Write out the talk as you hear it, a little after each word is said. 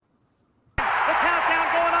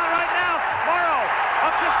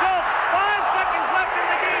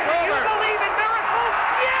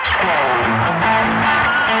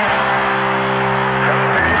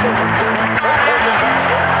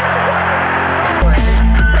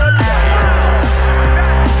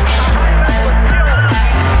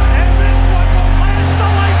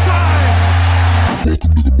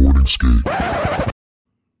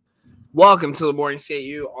Welcome to the Morning Skate.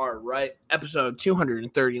 You are right. Episode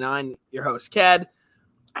 239. Your host, Ked.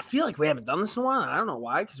 I feel like we haven't done this in a while. I don't know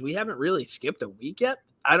why, because we haven't really skipped a week yet.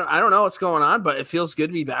 I don't know what's going on, but it feels good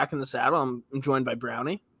to be back in the saddle. I'm joined by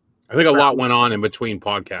Brownie. I think a lot went on in between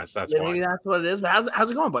podcasts. That's why. Maybe that's what it is. But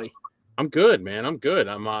how's it going, buddy? I'm good, man. I'm good.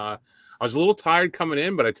 I was a little tired coming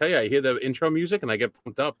in, but I tell you, I hear the intro music and I get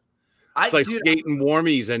pumped up. It's like skating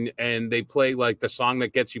warmies, and they play like the song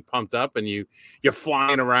that gets you pumped up, and you're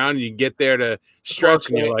flying around, and you get there to stretch,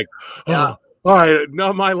 and you're like, oh, all right,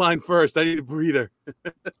 not my line first. I need a breather.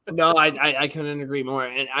 No, I couldn't agree more.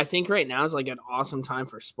 And I think right now is like an awesome time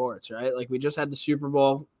for sports, right? Like we just had the Super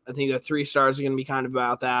Bowl. I think the 3 stars are going to be kind of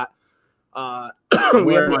about that.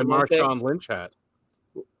 We have my Marshawn Lynch hat.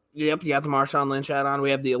 Yep, you got the Marshawn Lynch hat on.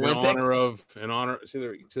 We have the Olympics. In honor see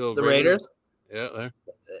the Raiders. Yeah, there.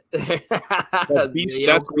 That's beast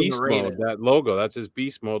mode. That logo. That's his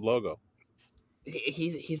beast mode logo.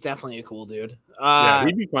 He's definitely a cool dude. Yeah,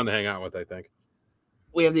 he'd be fun to hang out with, I think.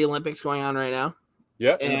 We have the Olympics going on right now.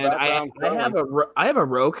 Yeah, and I have a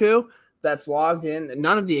Roku that's logged in.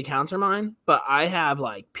 None of the accounts are mine, but I have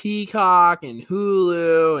like Peacock and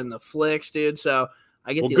Hulu and the Flicks, dude. So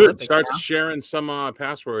I get the Olympics. Start sharing some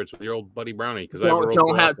passwords with your old buddy Brownie because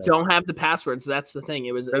don't have the passwords. That's the thing.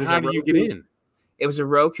 How do you get in? It was a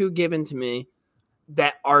Roku given to me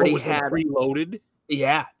that already had preloaded.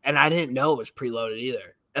 Yeah, and I didn't know it was preloaded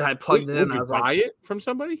either. And I plugged it in. Did you buy it from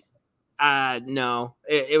somebody? No,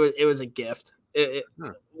 it was a gift.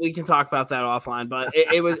 We can talk about that offline, but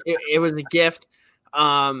it was a gift.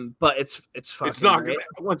 But it's fucking. It's not gonna,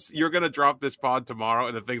 once you're gonna drop this pod tomorrow,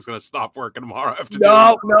 and the thing's gonna stop working tomorrow after.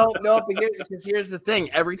 No. Because here's the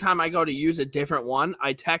thing: every time I go to use a different one,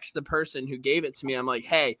 I text the person who gave it to me. I'm like,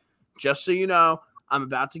 hey, just so you know, I'm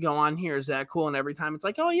about to go on here. Is that cool? And every time it's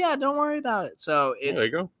like, oh yeah, don't worry about it. So there you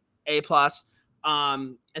go. A+.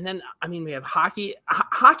 And then I mean we have hockey.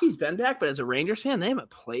 Hockey's been back, but as a Rangers fan, they haven't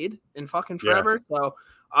played in fucking forever. Yeah.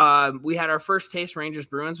 So we had our first taste Rangers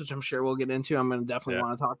Bruins, which I'm sure we'll get into. I'm gonna definitely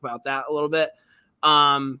want to talk about that a little bit.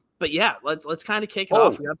 But yeah, let's kind of kick it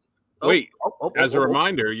off. As a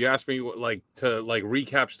reminder, you asked me to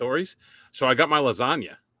recap stories. So I got my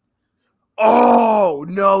lasagna. Oh,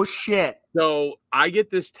 no shit. So I get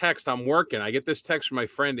this text. I'm working. I get this text from my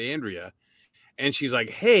friend Andrea, and she's like,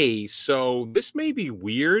 hey, so this may be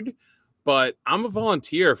weird, but I'm a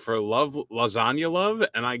volunteer for Lasagna Love,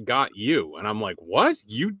 and I got you. And I'm like, what?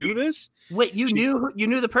 You do this? Wait, you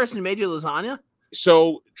knew the person who made you lasagna?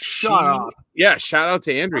 So shut up. Yeah, shout out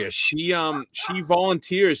to Andrea. She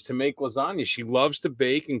volunteers to make lasagna. She loves to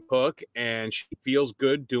bake and cook, and she feels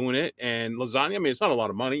good doing it. And lasagna, I mean, it's not a lot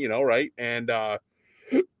of money, right? And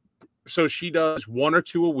so she does 1 or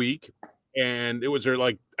 2 a week. And it was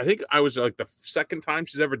I think I was the second time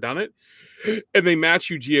she's ever done it. And they match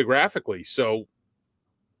you geographically. So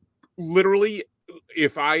literally,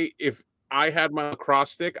 if I had my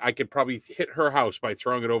lacrosse stick, I could probably hit her house by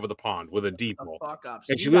throwing it over the pond with a deep ball.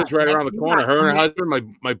 And she lives right around the corner. Her and her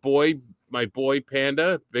husband, my boy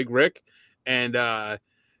Panda, Big Rick, and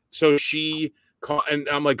so she called, and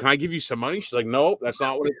I'm like, "Can I give you some money?" She's like, "No, that's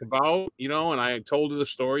not what it's about," And I told her the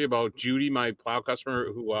story about Judy, my plow customer,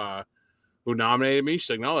 who nominated me. She's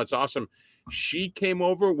like, "No, that's awesome." She came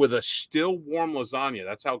over with a still warm lasagna.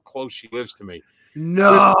 That's how close she lives to me.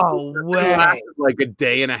 No way. Like a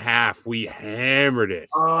day and a half. We hammered it.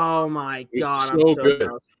 Oh my God. It's so good.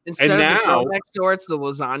 Gross. Instead of the next door, it's the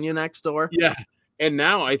lasagna next door. Yeah. And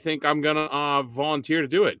now I think I'm going to volunteer to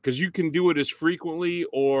do it because you can do it as frequently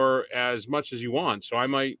or as much as you want. So I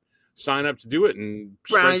might sign up to do it. And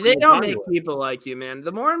Brownie, they don't make people like you, man.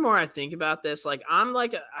 The more and more I think about this,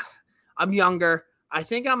 I'm younger. I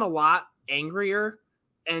think I'm a lot angrier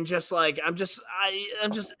and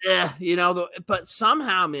but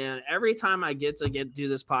somehow, man, every time I get to do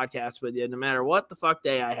this podcast with you, no matter what the fuck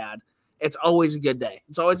day I had, it's always a good day.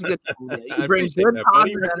 It's always a good day. You bring good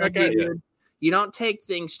positive energy, dude. You don't take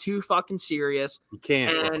things too fucking serious. You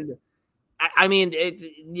can't. And I mean,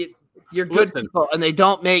 you're good people, and they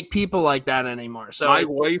don't make people like that anymore. So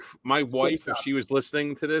my wife, if she was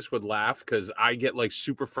listening to this, would laugh because I get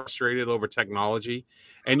super frustrated over technology,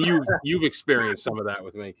 and you've experienced some of that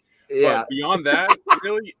with me. Yeah. But beyond that,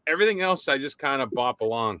 really, everything else I just kind of bop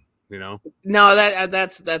along. No,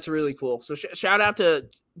 that's really cool. So shout out to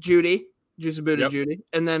Judy, Juice and Booty Judy,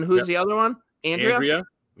 and then who's the other one? Andrea.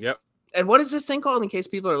 Yep. And what is this thing called in case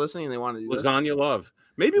people are listening and they want to do Lasagna Love.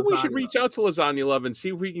 Maybe we should reach out to Lasagna Love and see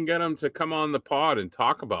if we can get them to come on the pod and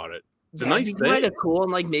talk about it. It's a nice thing. Kind of cool,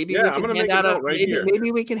 and like maybe we can hand out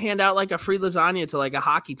maybe we can hand out like a free lasagna to like a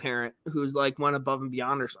hockey parent who's like went above and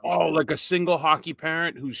beyond or something. Oh, like a single hockey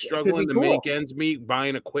parent who's struggling to make ends meet,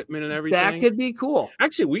 buying equipment and everything. That could be cool.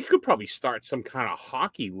 Actually, we could probably start some kind of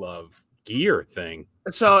hockey love gear thing.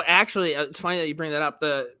 So actually, it's funny that you bring that up.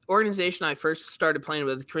 The organization I first started playing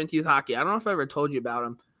with, Corinth Youth Hockey. I don't know if I ever told you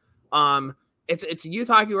about them. It's a youth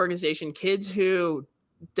hockey organization. Kids who've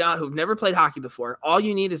never played hockey before. All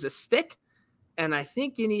you need is a stick, and I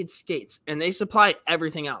think you need skates, and they supply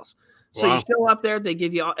everything else. So you show up there, they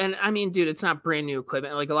give you all, and I mean, dude, it's not brand new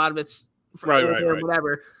equipment. Like a lot of it's right.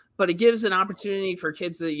 whatever, but it gives an opportunity for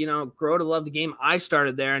kids to, grow to love the game. I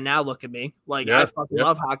started there, and now look at me. Like I fucking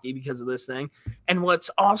love hockey because of this thing. And what's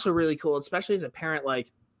also really cool, especially as a parent,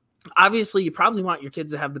 like obviously you probably want your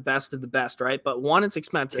kids to have the best of the best, right? But one, it's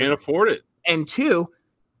expensive. Can't afford it. And two,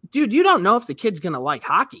 dude, you don't know if the kid's going to like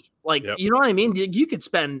hockey. Like, you know what I mean? You could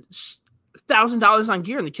spend $1,000 on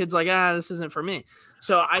gear and the kid's like, this isn't for me.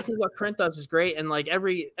 So I think what Corinth does is great. And like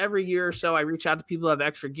every year or so I reach out to people who have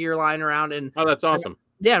extra gear lying around. And oh, that's awesome.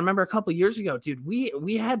 I remember a couple of years ago, dude,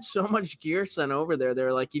 we had so much gear sent over there.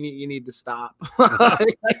 They're like, you need to stop.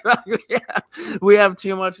 We have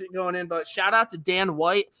too much going in. But shout out to Dan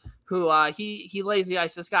White, who he lays the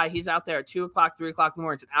ice. This guy, he's out there at 2 o'clock, 3 o'clock in the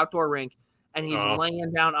morning. It's an outdoor rink. And he's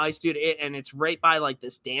laying down ice, dude, and it's right by, like,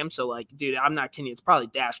 this dam. So, like, dude, I'm not kidding you. It's probably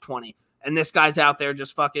 -20. And this guy's out there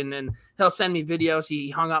just fucking – and he'll send me videos.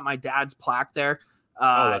 He hung up my dad's plaque there.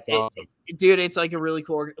 That's awesome. Dude, it's, like, a really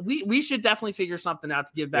cool – we should definitely figure something out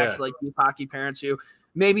to give back to, like, youth hockey parents who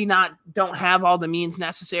maybe don't have all the means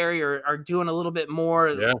necessary or are doing a little bit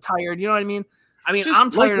more tired. You know what I mean? I'm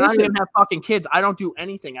tired. I don't even have fucking kids. I don't do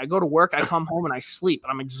anything. I go to work, I come home, and I sleep.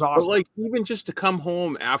 And I'm exhausted. But like even just to come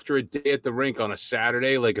home after a day at the rink on a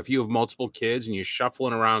Saturday, like if you have multiple kids and you're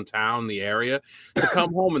shuffling around town, the area, to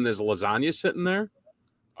come home and there's a lasagna sitting there.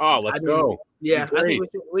 Oh, let's go. Yeah, I think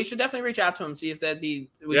we should definitely reach out to them, see if we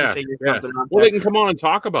can figure something out. Well, they can come on and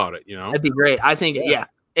talk about it. That'd be great. I think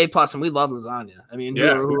A+, and we love lasagna. I mean, you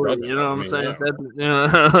know what I'm saying?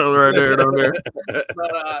 Right there, down there.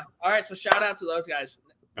 But all right, so shout out to those guys.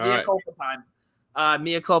 Mea culpa time.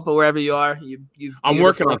 Mea culpa wherever you are. I'm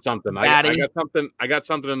working on something. I got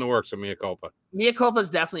something in the works. So mea culpa. Mea culpa is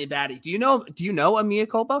definitely a baddie. Do you know a mea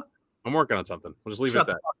culpa? I'm working on something. We'll just leave it at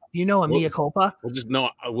that. Do you know a mea culpa?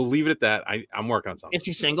 We'll leave it at that. I'm working on something. Is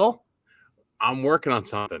she single? I'm working on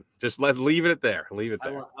something. Just leave it there. Leave it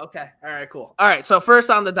there. Okay. All right, cool. All right. So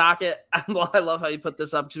first on the docket, I love how you put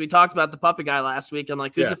this up because we talked about the puppet guy last week. I'm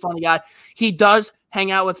like, who's a funny guy? He does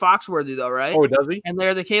hang out with Foxworthy though, right? Oh, does he? And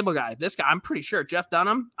they're the cable guy. This guy, I'm pretty sure. Jeff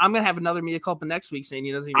Dunham. I'm going to have another mea culpa next week saying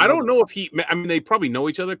he doesn't even I don't know if he – I mean, they probably know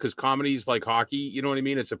each other because comedy's like hockey. You know what I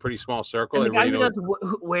mean? It's a pretty small circle. And the guy who does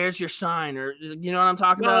Where's Your Sign or you know what I'm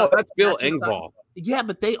talking about? No, that's Bill Engvall. Yeah,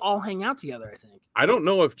 but they all hang out together, I think. I don't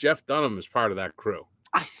know if Jeff Dunham is part of that crew.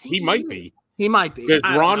 I think he might be. He might be. There's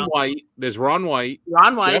Ron White.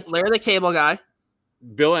 Larry the cable guy.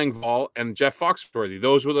 Bill Engvall and Jeff Foxworthy.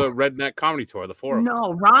 Those were the Redneck Comedy Tour, the four of them.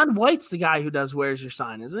 No, Ron White's the guy who does Where's Your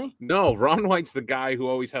Sign, isn't he? No, Ron White's the guy who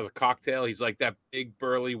always has a cocktail. He's like that big,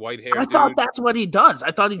 burly, white-haired I thought that's what he does. I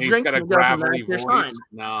thought he drinks and goes from Where's Your Sign.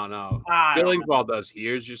 No. Bill Engvall does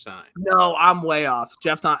Here's Your Sign. No, I'm way off.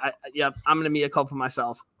 Jeff, I'm going to mea culpa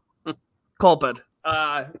myself. Culped.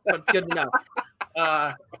 But good to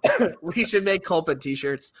know. We should make culped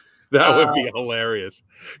t-shirts. That would be hilarious.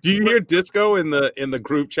 Do you hear Disco in the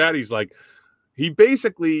group chat? He's like, he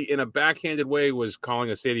basically in a backhanded way was calling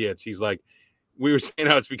us idiots. He's like, we were saying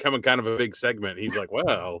how it's becoming kind of a big segment. He's like,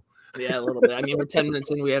 well, yeah, a little bit. I mean, we're 10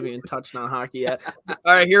 minutes in, we haven't even touched on hockey yet. All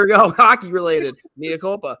right, here we go. Hockey related. Mea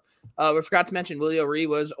culpa. We forgot to mention Willie O'Ree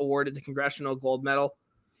was awarded the Congressional Gold Medal.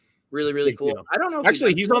 Really, really cool. I don't know.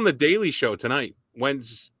 Actually, he's on the Daily Show tonight.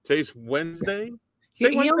 Today's Wednesday.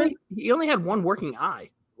 He only had one working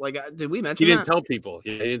eye. Like, did we mention? He didn't tell people.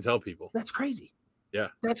 Yeah, he didn't tell people. That's crazy. Yeah,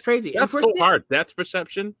 that's crazy. That's so hard. Depth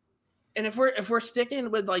perception. And if we're sticking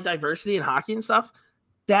with like diversity in hockey and stuff,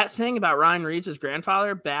 that thing about Ryan Reeves'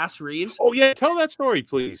 grandfather, Bass Reeves. Oh yeah, tell that story,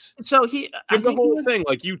 please. So give the whole thing.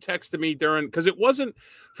 Like you texted me because it wasn't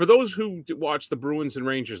for those who watched the Bruins and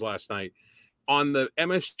Rangers last night. On the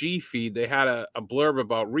MSG feed, they had a blurb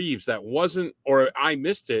about Reeves that wasn't, or I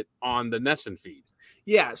missed it on the Nesson feed.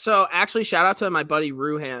 Yeah, so actually, shout out to my buddy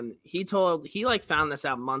Ruhan. He found this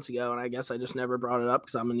out months ago, and I guess I just never brought it up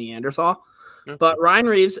because I'm a Neanderthal. Okay. But Ryan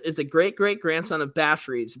Reeves is the great-great-grandson of Bass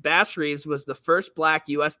Reeves. Bass Reeves was the first black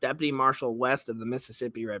U.S. deputy marshal west of the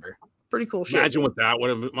Mississippi River. Pretty cool shit. Imagine what that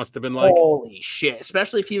must have been like. Holy shit,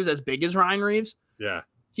 especially if he was as big as Ryan Reeves. Yeah.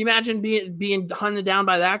 Can you imagine being hunted down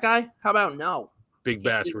by that guy? How about no? Big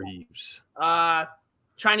Bass Reeves.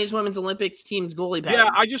 Chinese women's Olympics team's goalie pads. Yeah,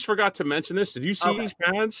 I just forgot to mention this. Did you see these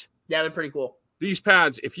pads? Yeah, they're pretty cool. These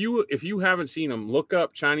pads, if you haven't seen them, look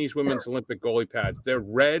up Chinese women's Olympic goalie pads. They're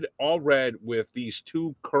red, all red, with these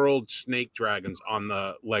 2 curled snake dragons on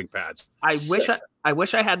the leg pads. I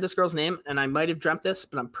wish I had this girl's name, and I might have dreamt this,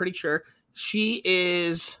 but I'm pretty sure she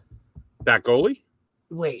is that goalie.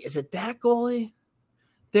 Wait, is it that goalie?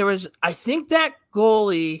 I think that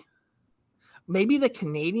goalie. Maybe the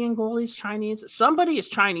Canadian goalie's Chinese. Somebody is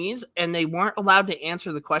Chinese, and they weren't allowed to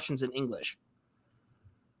answer the questions in English.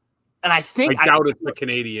 And I doubt it's the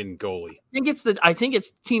Canadian goalie. I think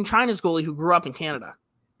it's Team China's goalie who grew up in Canada.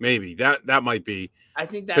 Maybe that might be. I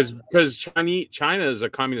think that's because China is a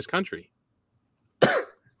communist country.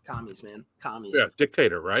 Commies, man, commies. Yeah,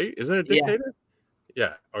 dictator, right? Isn't it a dictator?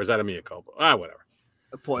 Yeah. Or is that a mea culpa? Whatever.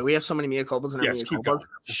 Boy, we have so many mea culpas in our mea culpas.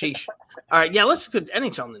 Sheesh. All right, yeah, let's get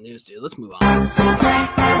NHL in the news, dude. Let's move on.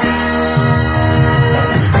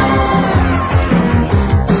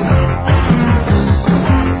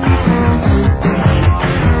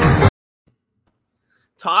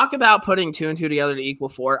 Talk about putting 2 and 2 together to equal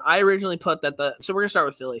 4. I originally put that so we're going to start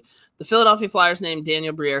with Philly. The Philadelphia Flyers named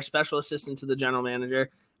Daniel Briere special assistant to the general manager,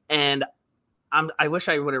 and I wish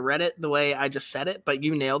I would have read it the way I just said it, but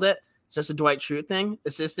you nailed it. It's just a Dwight Schrute thing.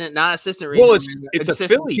 Assistant, not assistant regional manager. It's a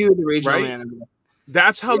Philly, to the regional right? manager.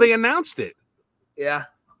 That's how they announced it. Yeah.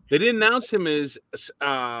 They didn't announce him as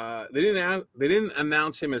they didn't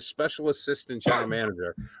announce him as special assistant general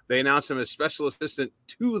manager. They announced him as special assistant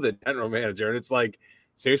to the general manager, and it's like,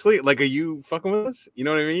 seriously, like, are you fucking with us? You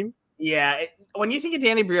know what I mean? Yeah. When you think of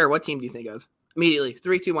Danny Briere, what team do you think of immediately?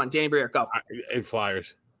 3, 2, 1. Danny Briere, go.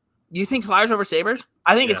 Flyers. You think Flyers over Sabres?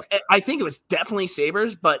 I think it was definitely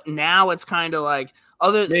Sabres, but now it's kind of like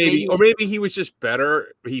maybe he was just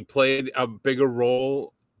better. He played a bigger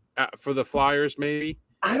role for the Flyers. Maybe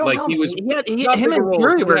I don't know. He was him and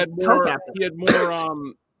Drury were co-captain. He had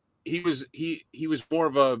more. He was more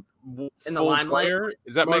of a in the limelight.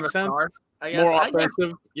 Does that make sense? Star, I guess. More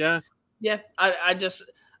offensive. Yeah. I just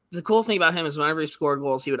the cool thing about him is whenever he scored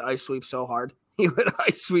goals, he would ice sweep so hard. I'm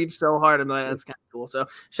like, that's kind of cool. So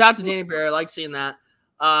shout out to Danny Briere. I like seeing that.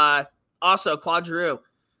 Also, Claude Giroux.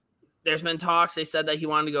 There's been talks. They said that he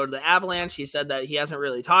wanted to go to the Avalanche. He said that he hasn't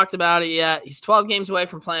really talked about it yet. He's 12 games away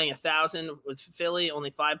from playing 1,000 with Philly, only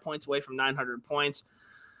 5 points away from 900 points.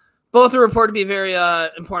 Both are reported to be very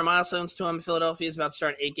important milestones to him. Philadelphia is about to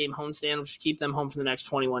start an 8-game homestand, which will keep them home for the next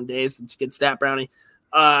 21 days. That's a good stat, Brownie.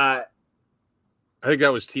 I think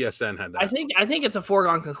that was TSN had that. I think it's a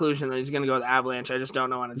foregone conclusion that he's going to go with the Avalanche. I just don't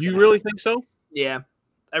know when it's going to You really think so? Yeah,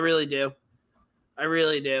 I really do.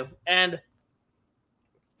 And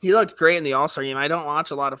he looked great in the All-Star game. I don't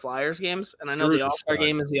watch a lot of Flyers games, and I know the All-Star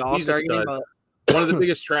game is the All-Star game. But one of the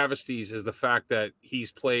biggest travesties is the fact that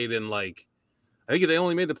he's played in, like, I think they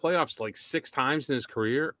only made the playoffs like 6 times in his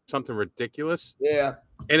career, something ridiculous. Yeah.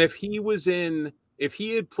 And if he was a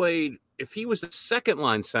second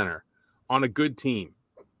line center on a good team,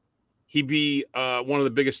 he'd be one of the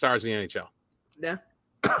biggest stars in the NHL. Yeah.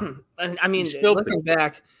 And I mean, looking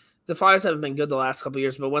back, the Flyers haven't been good the last couple of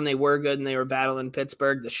years, but when they were good and they were battling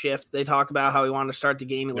Pittsburgh, the shift, they talk about how he wanted to start the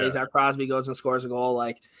game. He lays out Crosby, goes and scores a goal.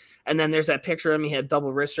 And then there's that picture of him. He had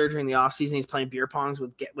double wrist surgery in the offseason. He's playing beer pongs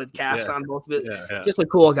with casts on both of it. Yeah. Just a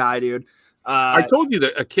cool guy, dude. I told you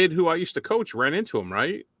that a kid who I used to coach ran into him,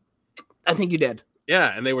 right? I think you did.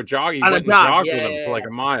 Yeah, and they were jogging. He went and jogged with him for like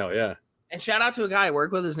a mile, yeah. And shout out to a guy I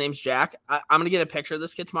work with. His name's Jack. I'm going to get a picture of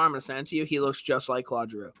this kid tomorrow. I'm going to send it to you. He looks just like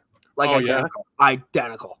Claude Giroux.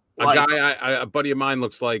 Identical. A buddy of mine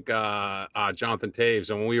looks like Jonathan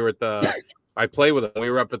Taves. And when we were I play with him. We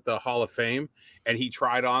were up at the Hall of Fame, and he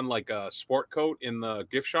tried on like a sport coat in the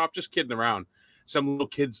gift shop, just kidding around. Some little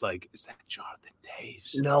kid's like, "Is that Jonathan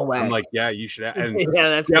Taves?" No way. I'm like, "Yeah, you should." And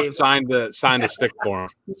that's Jeff signed the stick for him.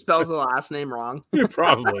 He spells the last name wrong.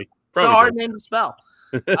 Probably. It's a hard name to spell.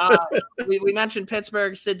 We mentioned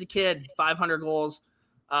Pittsburgh. Sid the Kid, 500 goals.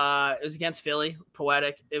 It was against Philly.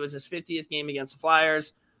 Poetic. It was his 50th game against the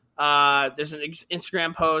Flyers. There's an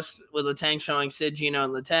Instagram post with Letang showing Sid, Gino,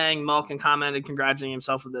 and Letang. Malkin commented congratulating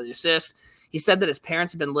himself with the assist. He said that his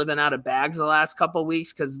parents have been living out of bags the last couple of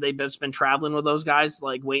weeks because they've just been traveling with those guys,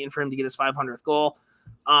 like waiting for him to get his 500th goal.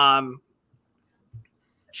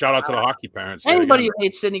 Shout out to the hockey parents. Anybody who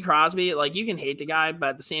hates Sidney Crosby, like, you can hate the guy, but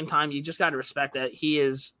at the same time, you just got to respect that he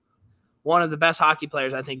is one of the best hockey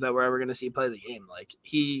players I think that we're ever going to see play the game. Like,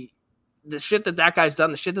 the shit that guy's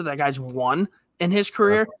done, the shit that guy's won in his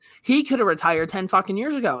career, he could have retired 10 fucking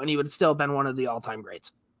years ago, and he would have still been one of the all-time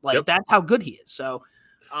greats. Like, that's how good he is. So,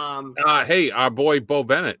 Hey, our boy Bo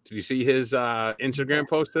Bennett. Did you see his Instagram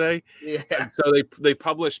post today? Yeah. So they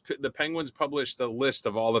published, the Penguins published a list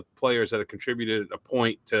of all the players that have contributed a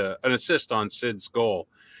point to an assist on Sid's goal.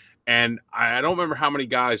 And I don't remember how many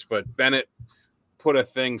guys, but Bennett put a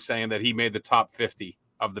thing saying that he made the top 50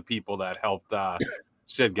 of the people that helped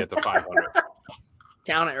Sid get to 500.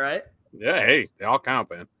 Count it, right? Yeah, hey, they all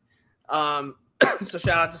count, man. So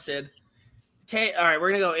shout out to Sid. Okay, all right,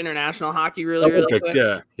 we're gonna go international hockey really quick.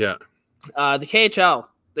 Yeah. The KHL,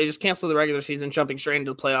 they just canceled the regular season, jumping straight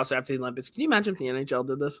into the playoffs after the Olympics. Can you imagine if the NHL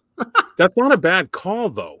did this? That's not a bad call,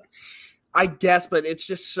 though. I guess, but it's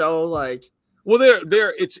just so like. Well,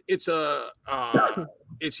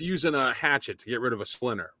 it's using a hatchet to get rid of a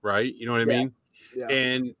splinter, right? You know what I mean? Yeah.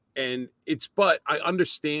 And but I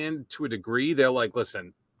understand to a degree. They're like,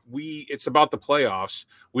 listen, it's about the playoffs.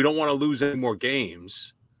 We don't want to lose any more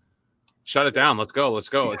games. Shut it down. Let's go.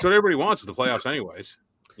 It's what everybody wants is the playoffs, anyways.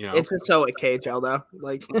 You know, it's just so at KHL though.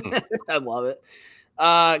 Like, I love it.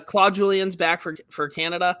 Claude Julien's back for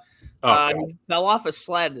Canada. He fell off a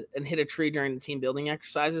sled and hit a tree during the team building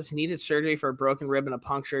exercises. He needed surgery for a broken rib and a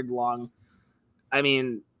punctured lung. I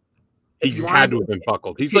mean, he had to have been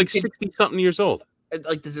buckled. He's like 60-something years old.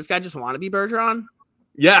 Like, does this guy just want to be Bergeron?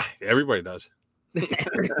 Yeah, everybody does. CBC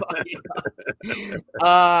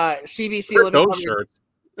Olympic those coverage. Shirts.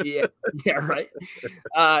 Yeah, right.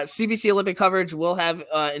 CBC Olympic coverage will have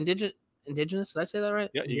indigenous. Did I say that right?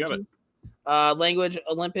 Yeah, you got it. Language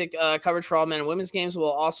Olympic coverage for all men and women's games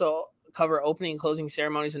will also cover opening and closing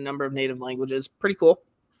ceremonies in a number of native languages. Pretty cool.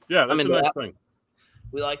 Yeah, that's a nice thing.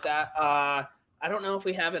 We like that. I don't know if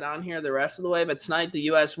we have it on here the rest of the way, but tonight the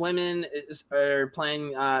U.S. women are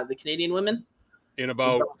playing the Canadian women in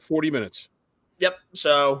about 40 minutes. Yep.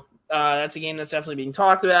 So that's a game that's definitely being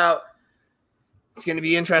talked about. It's going to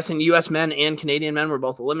be interesting. U.S. men and Canadian men were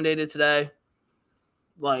both eliminated today.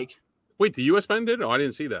 Like, wait, the U.S. men did? Oh, I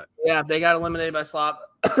didn't see that. Yeah, they got eliminated by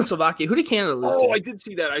Slovakia. Who did Canada lose to? I did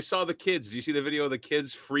see that. I saw the kids. Did you see the video of the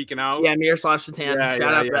kids freaking out? Yeah, Miroslav Satan. Shout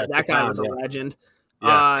out to that guy was a legend.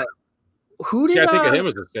 Yeah. Who did? I think of him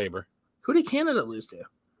as a saber. Who did Canada lose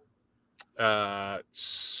to?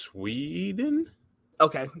 Sweden.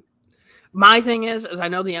 Okay. My thing is I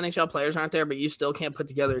know the NHL players aren't there, but you still can't put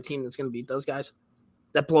together a team that's going to beat those guys.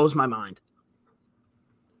 That blows my mind.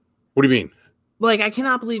 What do you mean? Like, I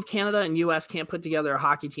cannot believe Canada and U.S. can't put together a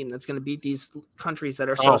hockey team that's going to beat these countries that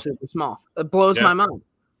are so super small. It blows my mind.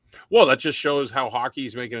 Well, that just shows how hockey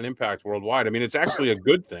is making an impact worldwide. I mean, it's actually a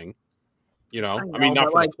good thing. You know, I mean,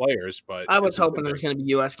 not for the players, but I was hoping it was going to be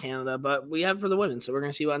U.S. Canada, but we have for the women, so we're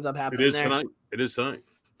going to see what ends up happening. It is tonight.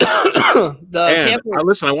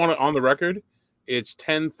 Listen, I want it on the record. It's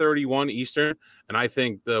 10:31 Eastern, and I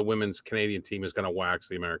think the women's Canadian team is going to wax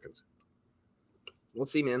the Americans. We'll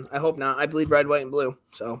see, man. I hope not. I bleed red, white, and blue.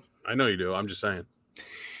 So I know you do. I'm just saying.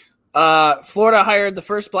 Florida hired the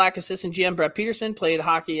first black assistant GM. Brett Peterson played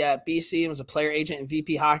hockey at BC and was a player agent and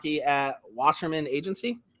VP hockey at Wasserman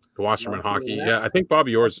Agency. The Wasserman Hockey. Yeah, I think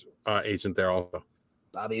Bobby Orr's agent there also.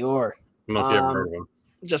 Bobby Orr. I don't know if you ever heard of him.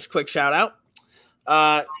 Just a quick shout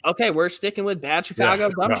out. Okay, we're sticking with bad Chicago,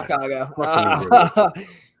 dumb Chicago.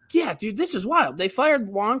 Yeah, dude, this is wild. They fired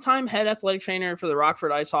longtime head athletic trainer for the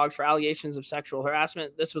Rockford Ice Hogs for allegations of sexual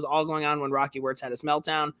harassment. This was all going on when Rocky Wirtz had his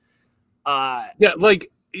meltdown. Yeah,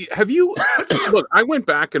 like, have you look? I went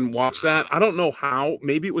back and watched that. I don't know how.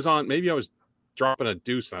 Maybe it was on. Maybe I was dropping a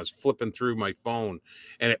deuce and I was flipping through my phone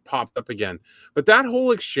and it popped up again. But that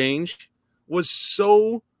whole exchange was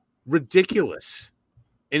so ridiculous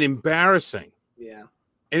and embarrassing. Yeah.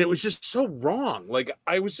 And it was just so wrong. Like,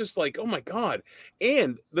 I was just like, oh my God.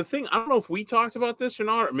 And the thing, I don't know if we talked about this or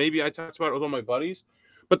not, or maybe I talked about it with all my buddies,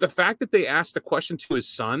 but the fact that they asked the question to his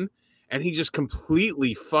son and he just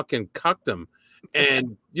completely fucking cucked him.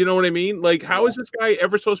 And you know what I mean? Like, how is this guy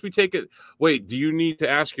ever supposed to be taken? Wait, do you need to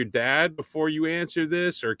ask your dad before you answer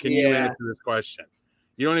this? Or can you answer this question?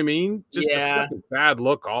 You know what I mean? Just a bad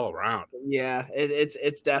look all around. Yeah,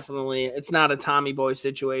 it's definitely, it's not a Tommy Boy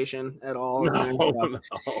situation at all. No.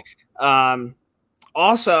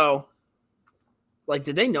 Also, like,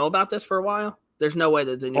 did they know about this for a while? There's no way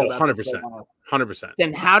that they knew about 100%. 100%.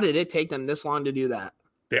 Then how did it take them this long to do that?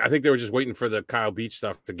 I think they were just waiting for the Kyle Beach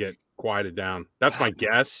stuff to get quieted down. That's my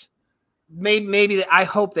guess. Maybe I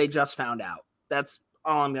hope they just found out. That's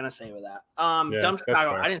all I'm gonna say with that. Dumb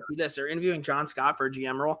Chicago. I didn't see this. They're interviewing John Scott for a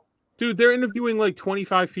GM role. Dude, they're interviewing like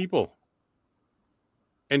 25 people,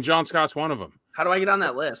 and John Scott's one of them. How do I get on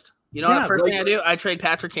that list? You know, what the first thing I do, I trade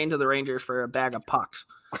Patrick Kane to the Rangers for a bag of pucks.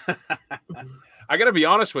 I got to be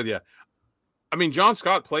honest with you. I mean, John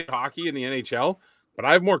Scott played hockey in the NHL, but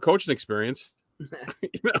I have more coaching experience.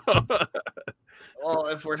 Well,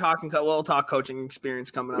 if we're talking, we'll talk coaching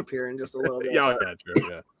experience coming up here in just a little bit. Yeah, true.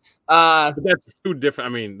 Yeah. But that's two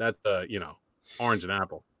different. I mean, that's orange and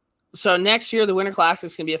apple. So next year, the Winter Classic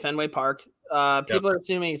is going to be at Fenway Park. People are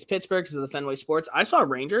assuming it's Pittsburgh because of the Fenway Sports. I saw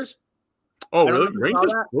Rangers. Oh, really?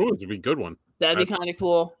 Rangers Bruins would be a good one. That'd be kind of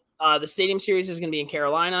cool. The Stadium Series is going to be in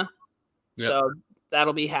Carolina, so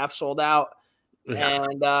that'll be half sold out. Yeah.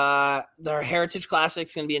 And their Heritage Classic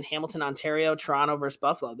is going to be in Hamilton, Ontario, Toronto versus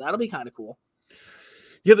Buffalo. That'll be kind of cool.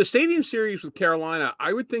 Yeah, the Stadium Series with Carolina,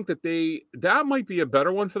 I would think that might be a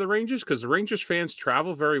better one for the Rangers because the Rangers fans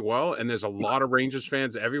travel very well, and there's a lot of Rangers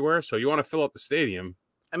fans everywhere. So you want to fill up the stadium.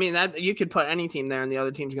 I mean, that you could put any team there, and the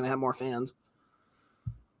other team's going to have more fans.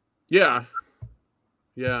 Yeah,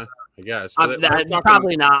 I guess.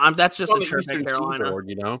 Probably not. That's just a trip at Carolina.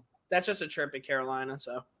 Seaboard, That's just a trip at Carolina.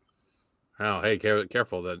 So. Oh, hey,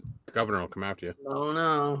 careful! The governor will come after you. Oh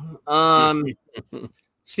no.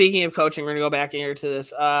 Speaking of coaching, we're going to go back here to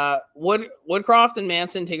this. Woodcroft and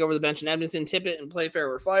Manson take over the bench in Edmonton. Tippett and Playfair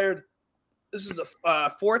were fired. This is a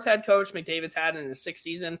fourth head coach McDavid's had in his sixth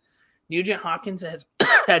season. Nugent Hopkins has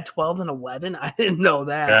had 12 and 11. I didn't know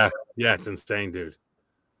that. Yeah, it's insane, dude.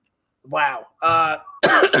 Wow.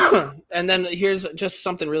 And then here's just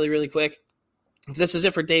something really, really quick. This is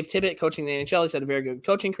it for Dave Tippett, coaching the NHL. He's had a very good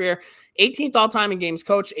coaching career. 18th all-time in games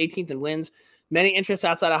coached, 18th in wins. Many interests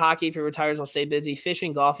outside of hockey. If he retires, he'll stay busy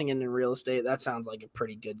fishing, golfing, and in real estate. That sounds like a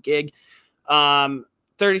pretty good gig.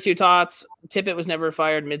 32 thoughts. Tippett was never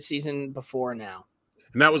fired midseason before now.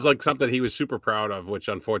 And that was like something he was super proud of, which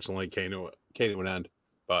unfortunately came to an end.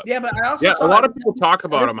 But but I also a lot of people talk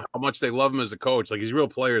about him, how much they love him as a coach. Like he's a real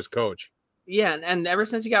player's coach. Yeah, and ever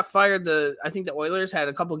since he got fired, I think the Oilers had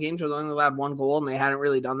a couple games where they only allowed one goal, and they hadn't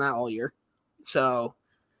really done that all year. So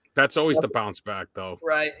that's always the bounce back, though.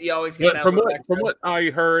 Right. You always get that. From what I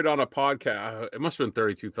heard on a podcast, it must have been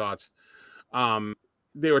 32 Thoughts.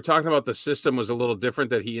 They were talking about the system was a little different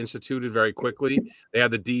that he instituted very quickly. They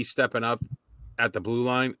had the D stepping up at the blue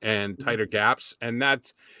line and tighter gaps. And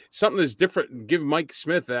that's something that's different. Give Mike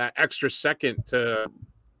Smith that extra second to,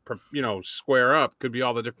 square up. Could be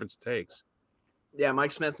all the difference it takes. Yeah,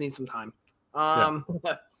 Mike Smith needs some time.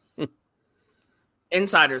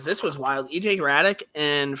 Insiders, this was wild. EJ Raddick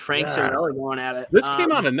and Frank Cervelli going at it. This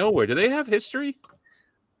came out of nowhere. Do they have history?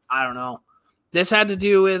 I don't know. This had to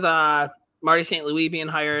do with Marty St. Louis being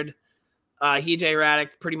hired. EJ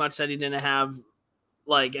Raddick pretty much said he didn't have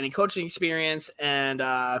any coaching experience, and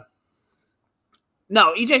no,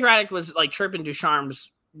 EJ Raddick was chirping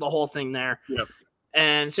Ducharme's the whole thing there. Yep.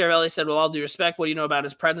 And Cervelli said, "Well, all due respect, what do you know about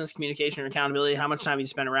his presence, communication, and accountability? How much time you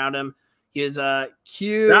spent around him?" He was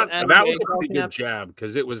cute. That was a pretty good jab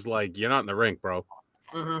because it was you're not in the rink, bro.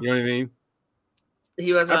 Mm-hmm. You know what I mean?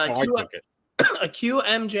 He was a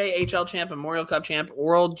QMJHL champ, Memorial Cup champ,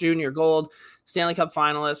 World Junior Gold, Stanley Cup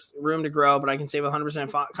finalist, room to grow, but I can say with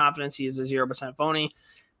 100% confidence he is a 0% phony.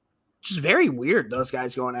 Just very weird, those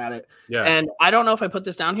guys going at it. Yeah. And I don't know if I put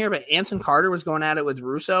this down here, but Anson Carter was going at it with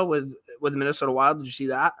Russo with the Minnesota Wild. Did you see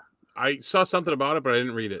that? I saw something about it, but I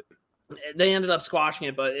didn't read it. They ended up squashing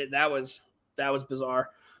it, but that was bizarre.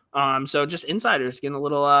 So just insiders getting a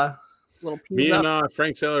little me and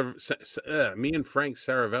Frank Saravelli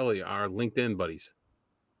are LinkedIn buddies.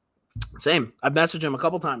 Same. I've messaged him a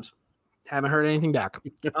couple times. Haven't heard anything back.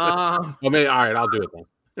 Well, maybe, all right, I'll do it then.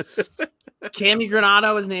 Cami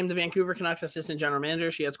Granato was named the Vancouver Canucks assistant general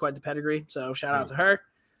manager. She has quite the pedigree, so shout out to her.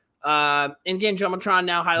 In-game Jumbotron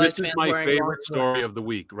now highlights. This is my favorite story of the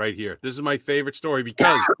week right here. This is my favorite story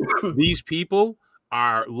because these people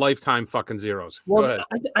are lifetime fucking zeros. Well,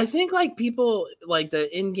 I think people the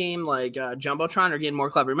in-game Jumbotron are getting more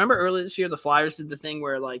clever. Remember earlier this year the Flyers did the thing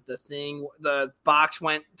where the box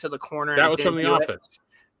went to the corner. That was from The Office.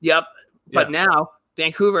 Yep. But now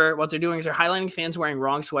Vancouver, what they're doing is they're highlighting fans wearing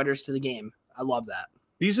wrong sweaters to the game. I love that.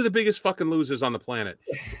 These are the biggest fucking losers on the planet.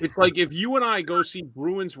 It's like if you and I go see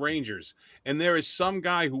Bruins Rangers and there is some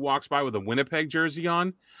guy who walks by with a Winnipeg jersey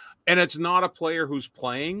on and it's not a player who's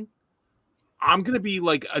playing, I'm going to be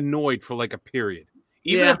annoyed for a period.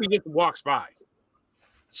 Even if he just walks by.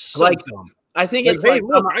 So dumb. I think it's hey,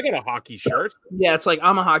 look, I got a hockey shirt. Yeah, it's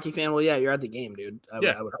I'm a hockey fan. Well, yeah, you're at the game, dude. I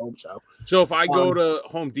would hope so. So if I go to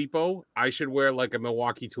Home Depot, I should wear a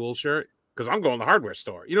Milwaukee Tool shirt because I'm going to the hardware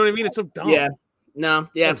store. You know what I mean? It's so dumb. Yeah. No.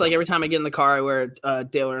 Yeah, it's every time I get in the car, I wear a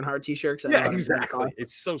Dale Earnhardt t-shirt. Yeah, exactly.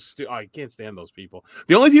 It's so stupid. I can't stand those people.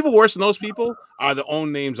 The only people worse than those people are the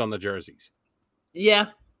own names on the jerseys. Yeah.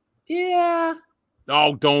 Yeah.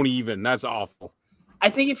 Oh, don't even. That's awful. I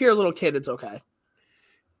think if you're a little kid, it's okay.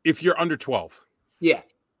 If you're under 12. Yeah.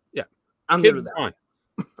 Yeah. I'm good with that. Fine.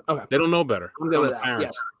 Okay. They don't know better. I'm good with that.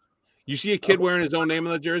 Yes. You see a kid wearing his own name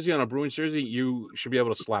on the jersey, on a Bruins jersey, you should be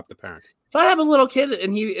able to slap the parent. If I have a little kid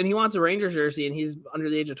and he wants a Rangers jersey and he's under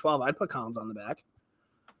the age of 12, I'd put Collins on the back.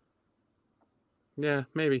 Yeah,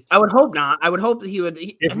 maybe. I would hope not. I would hope that he would.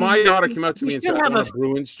 If my daughter came up to me and said, I want a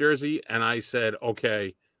Bruins jersey, and I said,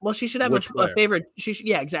 okay. Well, she should have a favorite.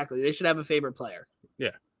 Yeah, exactly. They should have a favorite player.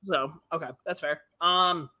 Yeah. So, okay, that's fair.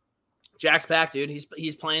 Jack's back, dude.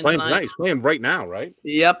 He's playing tonight. Tonight. He's playing right now, right?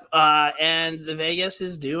 Yep. And the Vegas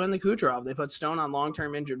is doing the Kucherov. They put Stone on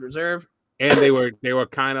long-term injured reserve. And they were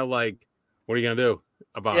kind of like, what are you gonna do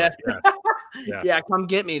about it? Yeah. Yeah, come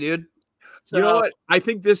get me, dude. So, you know what? I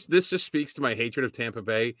think this just speaks to my hatred of Tampa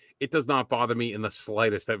Bay. It does not bother me in the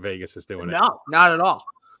slightest that Vegas is doing it. No, not at all.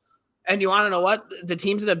 And you want to know what? The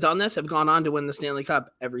teams that have done this have gone on to win the Stanley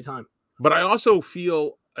Cup every time. But I also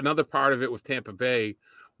feel another part of it with Tampa Bay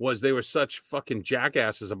was they were such fucking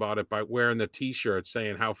jackasses about it by wearing the T-shirts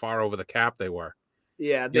saying how far over the cap they were.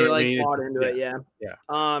 Yeah, they bought into it. Yeah.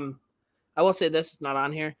 I will say this, not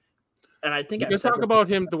on here. And I think you can talk about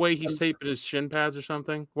him the way he's taping his shin pads or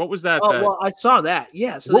something. What was that? Oh, well, I saw that.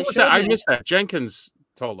 Yeah. So what was that? I missed that. Jenkins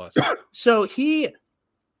told us. So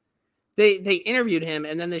they interviewed him,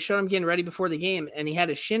 and then they showed him getting ready before the game, and he had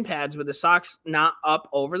his shin pads with the socks not up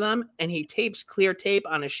over them, and he tapes clear tape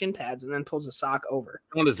on his shin pads and then pulls the sock over.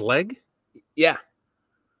 On his leg? Yeah.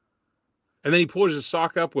 And then he pulls his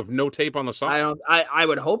sock up with no tape on the sock? I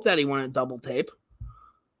would hope that he wouldn't double tape.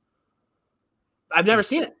 I've never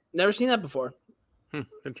seen it. Never seen that before.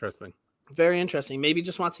 Interesting. Very interesting. Maybe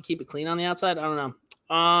just wants to keep it clean on the outside. I don't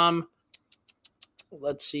know.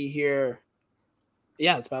 Let's see here.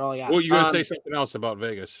 Yeah, that's about all I got. Well, you're going to say something else about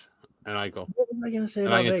Vegas and Eichel. What was I going to say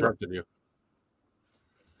about Vegas? I interrupted you.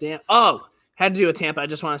 Damn. Oh, had to do with Tampa. I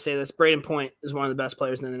just want to say this. Braden Point is one of the best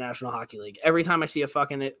players in the National Hockey League. Every time I see a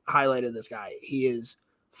fucking highlight of this guy, he is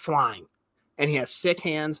flying. And he has sick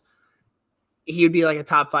hands. He would be like a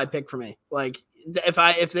top 5 pick for me. Like,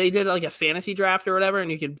 if they did like a fantasy draft or whatever,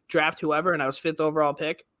 and you could draft whoever, and I was 5th overall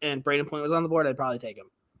pick, and Braden Point was on the board, I'd probably take him.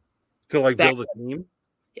 To like build a team?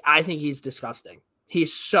 I think he's disgusting.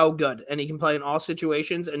 He's so good, and he can play in all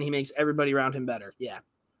situations, and he makes everybody around him better. Yeah.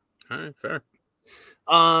 All right, fair.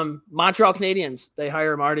 Montreal Canadiens, they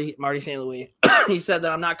hire Marty St. Louis. He said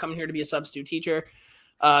that I'm not coming here to be a substitute teacher.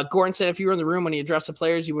 Gordon said if you were in the room when he addressed the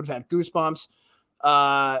players, you would have had goosebumps.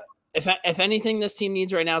 If anything this team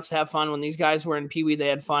needs right now is to have fun. When these guys were in Pee Wee, they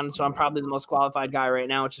had fun. So I'm probably the most qualified guy right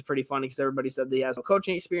now, which is pretty funny because everybody said that he has no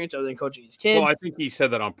coaching experience other than coaching his kids. Well, I think he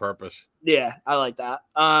said that on purpose. Yeah, I like that.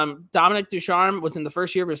 Dominic Ducharme was in the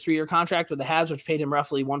first year of his 3-year contract with the Habs, which paid him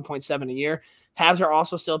roughly $1.7 a year. Habs are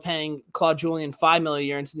also still paying Claude Julien $5 million a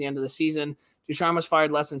year into the end of the season. Ducharme was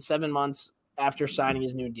fired less than 7 months after signing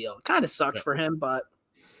his new deal. Kind of sucks for him, but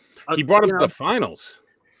he brought him to the finals.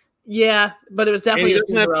 Yeah, but it was definitely. And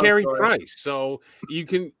he doesn't have Carey Price, so you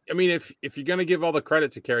can. I mean, if you're gonna give all the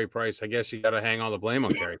credit to Carey Price, I guess you got to hang all the blame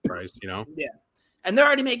on Carey Price. You know. Yeah, and they're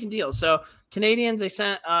already making deals. So Canadians, they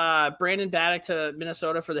sent Brandon Baddock to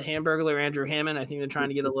Minnesota for the Hamburglar Andrew Hammond. I think they're trying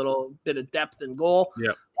to get a little bit of depth and goal.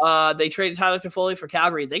 Yeah. They traded Tyler Toffoli for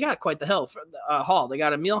Calgary. They got quite the haul. They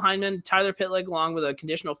got Emil Heineman, Tyler Pitlick, along with a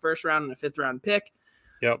conditional 1st round and a 5th round pick.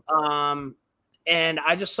 Yep. And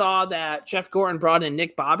I just saw that Jeff Gorton brought in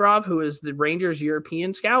Nick Bobrov, who is the Rangers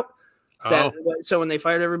European scout. So when they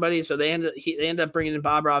fired everybody, so they ended up bringing in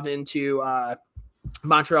Bobrov into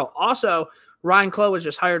Montreal. Also, Ryan Clough was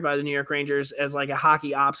just hired by the New York Rangers as like a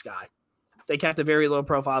hockey ops guy. They kept a very low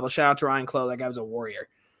profile, but shout out to Ryan Clough. That guy was a warrior.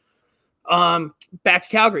 Back to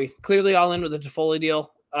Calgary. Clearly all in with the Toffoli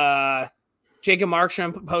deal. Jacob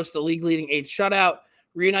Markstrom posts the league-leading 8th shutout.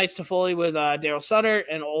 Reunites Toffoli with Daryl Sutter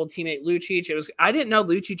and old teammate Lucic. I didn't know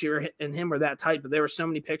Lucic and him were that tight, but there were so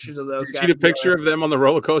many pictures of those guys. See the picture of them on the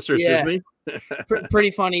roller coaster at Disney?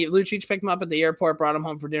 Pretty funny. Lucic picked him up at the airport, brought him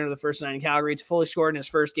home for dinner the first night in Calgary. Toffoli scored in his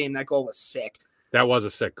first game. That goal was sick. That was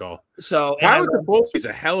a sick goal. So Tyler Toffoli's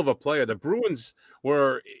a hell of a player. The Bruins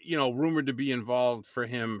were, rumored to be involved for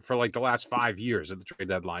him for like the last 5 years at the trade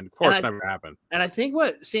deadline. Of course, never happened. And I think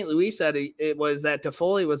what St. Louis said it was that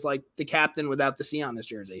Toffoli was like the captain without the C on his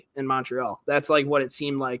jersey in Montreal. That's like what it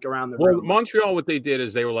seemed like around the room. Montreal, what they did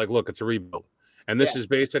is they were like, look, it's a rebuild. And this is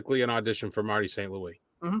basically an audition for Marty St. Louis.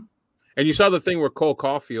 Mm-hmm. And you saw the thing where Cole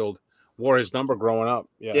Caulfield wore his number growing up.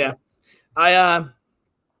 Yeah. I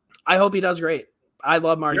hope he does great. I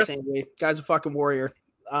love Marty St. Louis. Guy's a fucking warrior.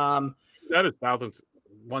 That is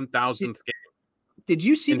 1,000th game. Did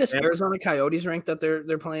you see this Arizona Coyotes rink that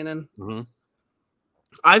they're playing in? Mm-hmm.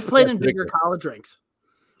 I've played in bigger college rinks.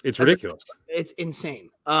 It's ridiculous. It's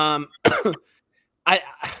insane. How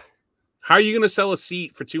are you going to sell a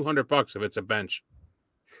seat for $200 if it's a bench?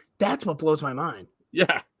 That's what blows my mind.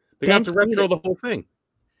 Yeah, They have to retro the whole thing.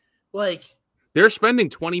 Like, they're spending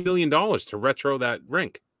 $20 million to retro that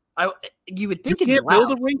rink. You would think you can't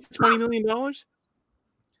build a rink for $20 million?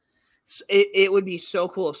 It would be so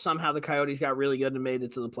cool if somehow the Coyotes got really good and made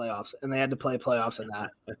it to the playoffs, and they had to play playoffs in that.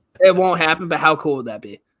 It won't happen, but how cool would that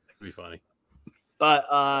be? It'd be funny.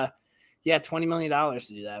 But, yeah, $20 million to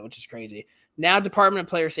do that, which is crazy. Now, Department of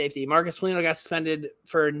Player Safety. Marcus Foligno got suspended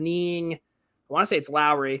for kneeing, I want to say it's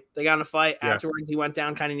Lowry. They got in a fight. Yeah. Afterwards, he went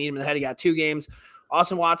down, kind of kneed him in the head. He got 2 games.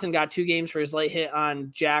 Austin Watson got 2 games for his late hit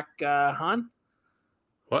on Jack Hahn.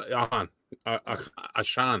 What? Ashan.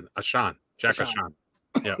 Jack Ashan.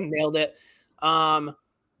 Yeah. Nailed it. The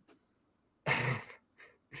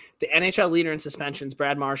NHL leader in suspensions,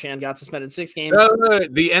 Brad Marchand, got suspended 6 games.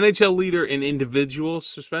 The NHL leader in individual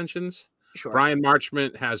suspensions, sure. Brian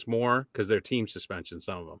Marchment has more because they're team suspensions,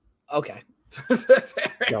 some of them. Okay. Fair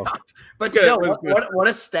enough. But still, what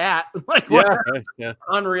a stat. Like, yeah.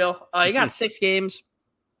 Unreal. He got 6 games.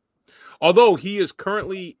 Although he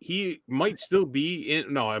might still be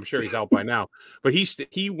in. No, I'm sure he's out by now. But he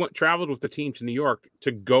traveled with the team to New York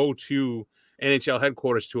to go to NHL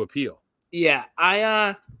headquarters to appeal. Yeah,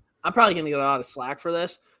 I'm probably gonna get a lot of slack for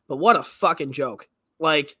this, but what a fucking joke!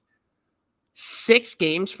 Like 6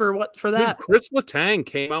 games for that? Dude, Chris Letang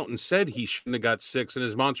came out and said he shouldn't have got 6 in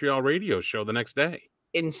his Montreal radio show the next day.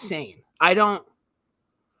 Insane. I don't.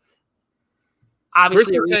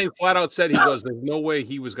 Obviously, Chris Letang flat out said there's no way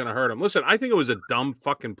he was going to hurt him. Listen, I think it was a dumb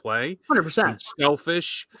fucking play. 100%.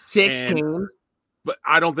 Selfish. 6 games. But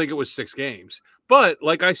I don't think it was 6 games. But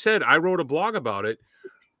like I said, I wrote a blog about it.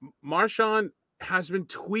 Marchand has been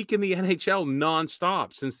tweaking the NHL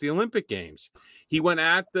nonstop since the Olympic Games. He went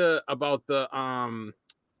about the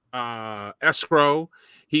escrow.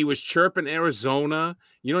 He was chirping Arizona.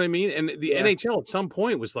 You know what I mean? And the NHL at some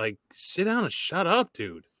point was like, sit down and shut up,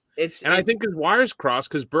 dude. I think his wires crossed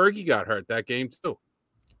because Bergie got hurt that game too.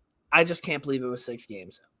 I just can't believe it was 6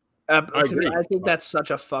 games. I think that's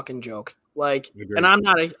such a fucking joke. Like, and I'm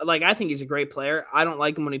not I think he's a great player. I don't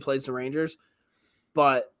like him when he plays the Rangers,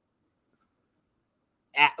 but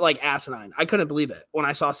asinine. I couldn't believe it when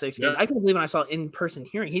I saw 6 games. I couldn't believe when I saw in-person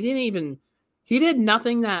hearing. He did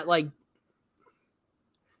nothing that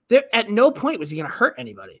there at no point was he going to hurt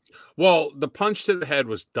anybody. Well, the punch to the head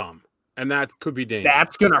was dumb. And that could be dangerous.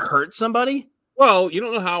 That's going to hurt somebody? Well, you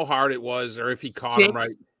don't know how hard it was or if he caught him right.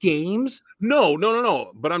 6 games?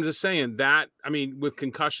 No. But I'm just saying that, I mean, with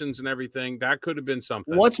concussions and everything, that could have been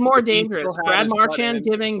something. What's more dangerous? Brad Marchand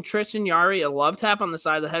giving Tristan Jarry a love tap on the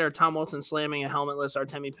side of the head or Tom Wilson slamming a helmetless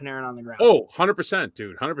Artemi Panarin on the ground? Oh, 100%,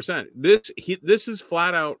 dude. 100%. This is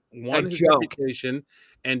flat out, 1, his reputation,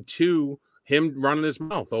 and 2, him running his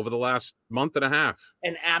mouth over the last month and a half.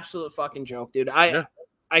 An absolute fucking joke, dude.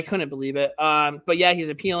 I couldn't believe it. But yeah, he's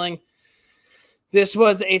appealing. This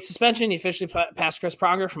was a suspension. He officially passed Chris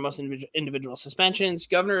Pronger for most individual suspensions.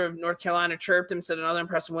 Governor of North Carolina chirped him, said another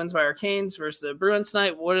impressive wins by our Canes versus the Bruins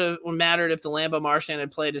tonight. Would mattered if the Lambeau Marchand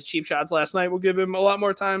had played his cheap shots last night. We'll give him a lot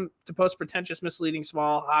more time to post pretentious, misleading,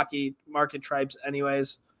 small hockey market tripes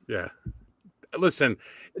anyways. Yeah. Listen.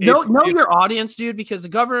 Know your audience, dude, because the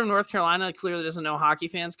governor of North Carolina clearly doesn't know hockey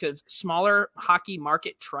fans because smaller hockey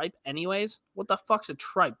market tripe anyways. What the fuck's a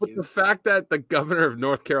tripe, dude? But the fact that the governor of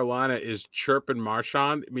North Carolina is chirping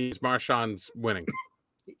Marchand means Marchand's winning.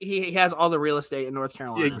 He has all the real estate in North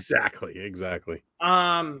Carolina. Exactly.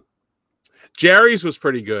 Jerry's was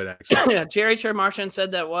pretty good, actually. Yeah, Jerry Chair Marchand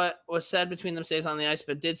said that what was said between them stays on the ice,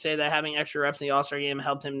 but did say that having extra reps in the All-Star game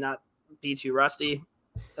helped him not be too rusty.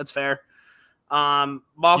 That's fair. You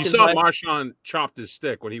saw Marchand chopped his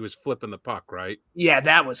stick when he was flipping the puck, right? Yeah,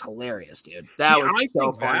 that was hilarious, dude. I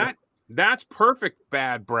think that's perfect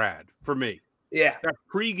bad Brad for me. Yeah. That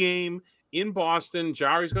pregame in Boston,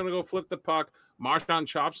 Jarry's going to go flip the puck. Marchand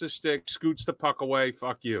chops his stick, scoots the puck away.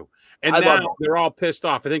 Fuck you. And now they're all pissed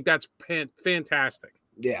off. I think that's fantastic.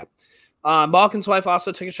 Yeah. Malkin's wife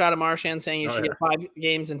also took a shot at Marchand, saying you should get 5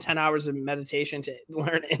 games and 10 hours of meditation to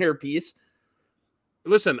learn inner peace.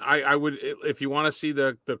 Listen, I would, if you want to see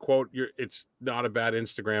the quote, it's not a bad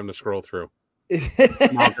Instagram to scroll through.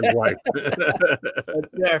 Malkin's wife. That's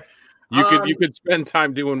fair. You could spend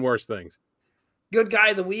time doing worse things. Good guy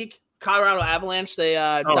of the week, Colorado Avalanche. They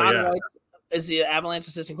Don White is the Avalanche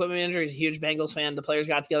assistant equipment manager. He's a huge Bengals fan. The players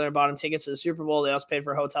got together and bought him tickets to the Super Bowl. They also paid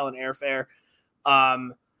for hotel and airfare.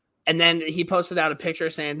 And then he posted out a picture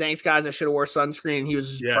saying, "Thanks, guys. I should have wore sunscreen." He was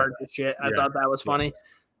just burnt to shit. I thought that was funny.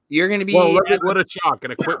 You're going to be what a shock.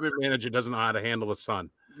 An equipment manager doesn't know how to handle the sun.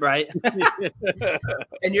 Right.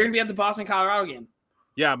 And you're going to be at the Boston, Colorado game.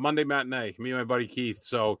 Yeah, Monday matinee. Me and my buddy Keith.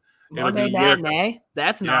 So Monday matinee?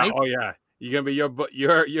 That's nice. Oh, yeah. You're going to be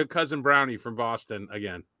your cousin Brownie from Boston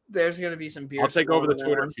again. There's gonna be some beer. I'll take over the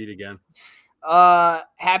Twitter feed again.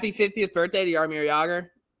 Happy 50th birthday to Jaromir Jagr.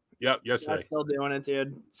 Yep, yesterday. Still doing it,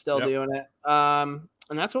 dude. Still doing it.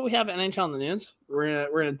 And that's what we have at NHL in the news. We're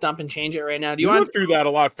gonna dump and change it right now. Do you want to through that a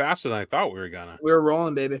lot faster than I thought we were gonna? We're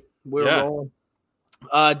rolling, baby. We're rolling.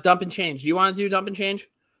 Dump and change. Do you want to do dump and change?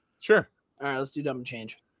 Sure. All right, let's do dump and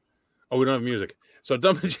change. Oh, we don't have music. So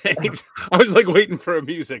dump and change. I was like waiting for a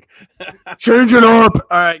music. Change it up.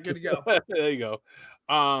 All right, good to go. There you go.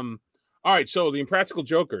 All right, so the Impractical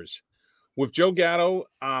Jokers. With Joe Gatto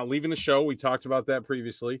leaving the show, we talked about that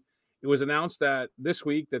previously. It was announced that this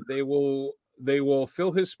week that they will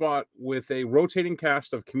fill his spot with a rotating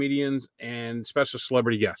cast of comedians and special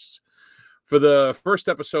celebrity guests. For the first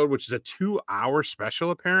episode, which is a 2-hour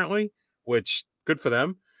special, apparently, which good for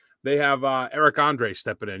them, they have Eric Andre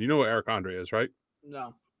stepping in. You know what Eric Andre is, right?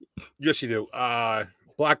 No. Yes, you do.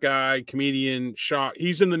 Black guy, comedian, shot.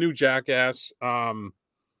 He's in the new Jackass. I'll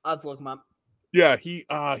have to look him up. Yeah,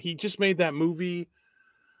 he just made that movie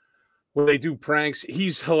where they do pranks.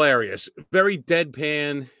 He's hilarious. Very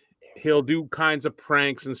deadpan. He'll do kinds of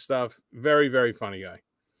pranks and stuff. Very, very funny guy.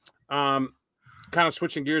 Kind of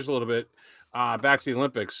switching gears a little bit, back to the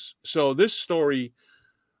Olympics. So this story,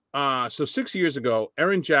 6 years ago,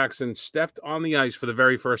 Aaron Jackson stepped on the ice for the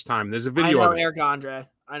very first time. There's a video of it. Eric Andre.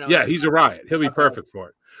 I know. Yeah, he's a riot. He'll be perfect for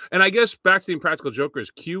it. And I guess back to the Impractical Jokers,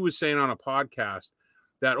 Q was saying on a podcast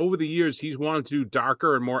that over the years he's wanted to do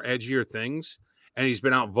darker and more edgier things, and he's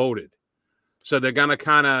been outvoted. So they're gonna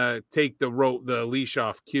kind of take the leash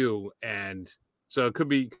off Q, and so it could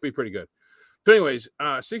be pretty good. So, anyways,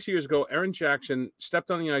 6 years ago, Erin Jackson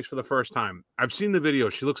stepped on the ice for the first time. I've seen the video.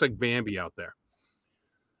 She looks like Bambi out there.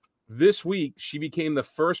 This week, she became the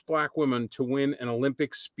first Black woman to win an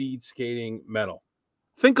Olympic speed skating medal.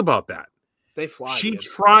 Think about that. They fly. She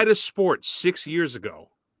tried a sport 6 years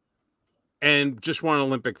ago and just won an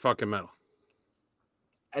Olympic fucking medal.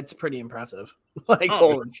 It's pretty impressive.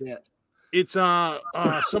 Holy shit. It's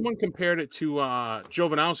someone compared it to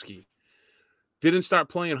Jovanovski. Didn't start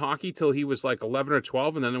playing hockey till he was like 11 or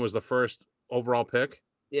 12, and then it was the first overall pick.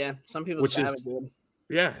 Yeah, some people have it, dude.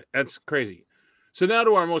 Yeah, that's crazy. So now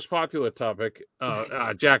to our most popular topic,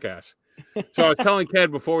 Jackass. So I was telling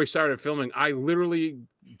Ted before we started filming, I literally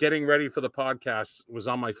getting ready for the podcast was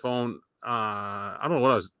on my phone. I don't know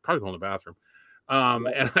what I was probably going to the bathroom.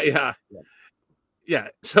 And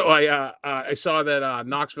so I saw that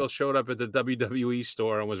Knoxville showed up at the WWE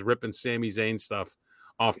store and was ripping Sami Zayn stuff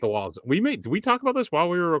off the walls. Did we talk about this while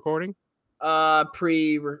we were recording?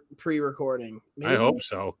 Pre-recording. Maybe? I hope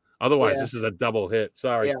so. Otherwise, this is a double hit.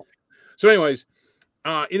 Sorry. Yeah. So, anyways,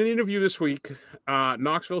 in an interview this week,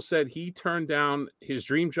 Knoxville said he turned down his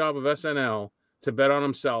dream job of SNL to bet on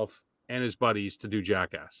himself and his buddies to do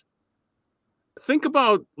Jackass. Think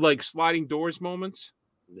about like sliding doors moments.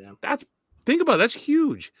 Yeah. Think about it. That's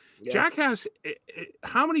huge. Yeah. Jackass.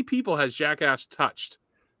 How many people has Jackass touched?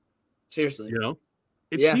 Seriously. You know,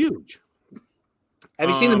 it's huge. Have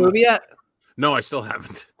you seen the movie yet? No, I still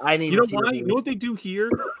haven't. I need. You know why? You know what they do here?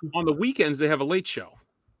 On the weekends, they have a late show.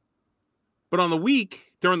 But during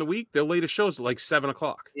the week, their latest shows at like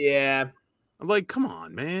 7:00. Yeah. I'm like, come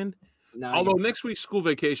on, man. No, although next week's school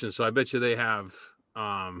vacation, so I bet you they have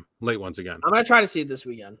late ones again. I'm gonna try to see it this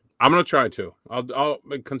weekend. I'm gonna try to. I'll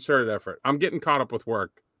make concerted effort. I'm getting caught up with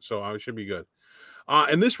work, so I should be good.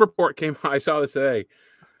 And this report came. I saw this today.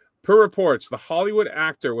 Per reports, the Hollywood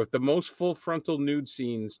actor with the most full frontal nude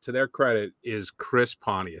scenes, to their credit, is Chris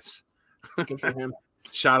Pontius. Good for him.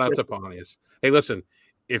 Shout out to Pontius. Hey, listen,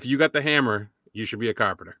 if you got the hammer, you should be a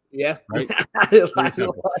carpenter. Yeah. Right?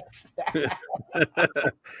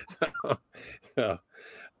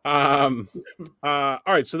 All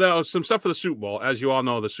right. So that was some stuff for the Super Bowl. As you all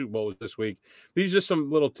know, the Super Bowl was this week. These are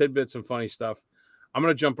some little tidbits and funny stuff. I'm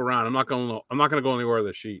going to jump around. I'm not going to go anywhere on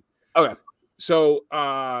the sheet. Okay. So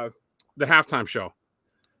the halftime show,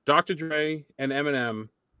 Dr. Dre and Eminem,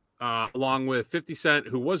 along with 50 Cent,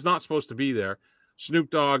 who was not supposed to be there,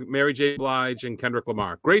 Snoop Dogg, Mary J. Blige, and Kendrick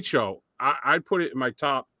Lamar. Great show. I'd put it in my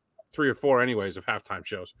top 3 or 4 anyways of halftime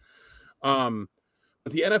shows. But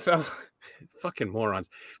the NFL, fucking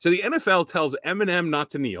morons. So the NFL tells Eminem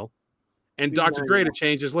not to kneel and Dr. Dre to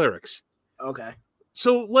change his lyrics. Okay.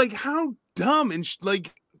 So, like, how dumb and,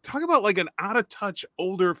 talk about, like, an out-of-touch,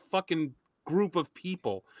 older fucking group of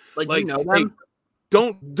people. Like you know them? Hey,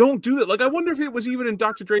 don't do that. Like, I wonder if it was even in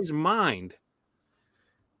Dr. Dre's mind.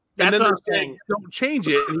 That's and then what I'm saying. Don't change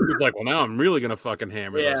it. And he was like, well, now I'm really going to fucking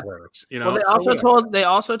hammer those lyrics. You know? Well, they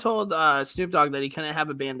also told Snoop Dogg that he couldn't have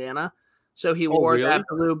a bandana. So he wore that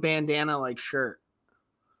blue bandana like shirt.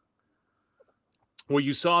 Well,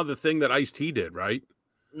 you saw the thing that Ice-T did, right?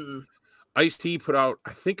 Mm-mm. Ice-T put out,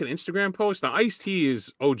 I think, an Instagram post. Now, Ice-T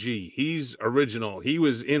is OG. He's original. He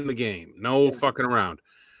was in the game. No fucking around.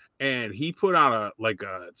 And he put out a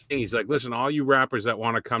thing. He's like, listen, all you rappers that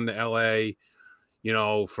want to come to LA,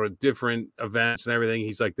 for different events and everything.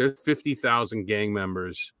 He's like, there's 50,000 gang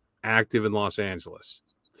members active in Los Angeles.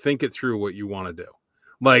 Think it through what you want to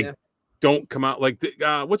do. Don't come out like,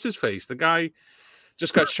 what's his face? The guy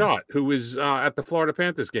just got shot who was at the Florida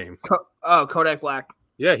Panthers game. Kodak Black.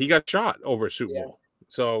 Yeah, he got shot over a Super Bowl.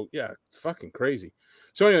 So yeah, fucking crazy.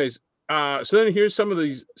 So anyways, so then here's some of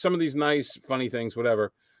these nice, funny things,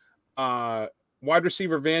 whatever. Wide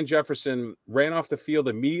receiver Van Jefferson ran off the field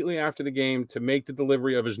immediately after the game to make the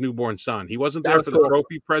delivery of his newborn son. He wasn't there for the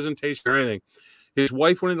trophy presentation or anything. His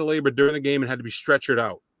wife went into labor during the game and had to be stretchered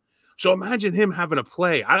out. So imagine him having a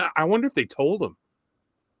play. I wonder if they told him.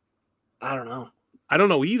 I don't know. I don't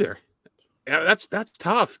know either. Yeah, that's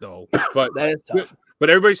tough though. But that is tough. But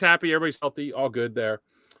everybody's happy, everybody's healthy, all good there.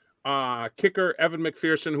 Kicker Evan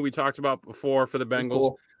McPherson, who we talked about before for the Bengals,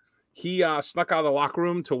 cool. He snuck out of the locker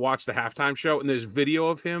room to watch the halftime show, and there's video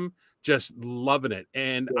of him just loving it.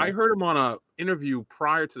 And I heard him on an interview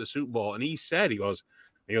prior to the Super Bowl, and he goes,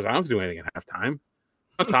 I don't do anything at halftime.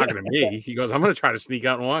 Not talking to me. He goes, I'm going to try to sneak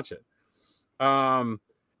out and watch it. And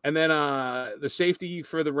then the safety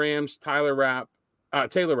for the Rams, Taylor Rapp,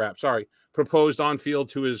 proposed on field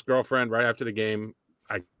to his girlfriend right after the game.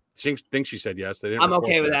 I think she said yes. I'm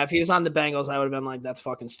okay with that. If he was on the Bengals, I would have been like, that's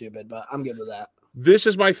fucking stupid, but I'm good with that. This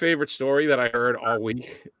is my favorite story that I heard all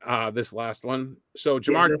week, this last one. So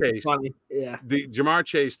Jamar Chase, Jamar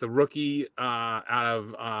Chase, the rookie out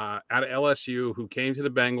of LSU who came to the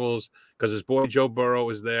Bengals because his boy Joe Burrow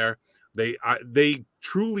was there. They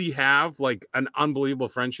truly have like an unbelievable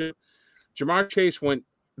friendship. Jamar Chase went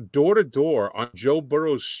door to door on Joe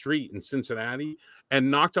Burrow's street in Cincinnati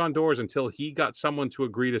and knocked on doors until he got someone to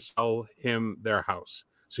agree to sell him their house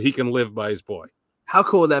so he can live by his boy. How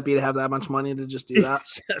cool would that be to have that much money to just do that?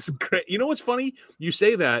 That's great. You know what's funny? You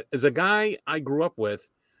say that. As a guy I grew up with,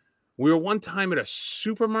 we were one time at a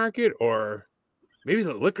supermarket or maybe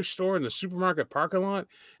the liquor store in the supermarket parking lot,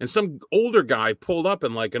 and some older guy pulled up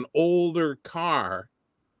in like an older car,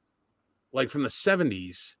 like from the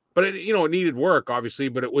 70s. But it needed work, obviously,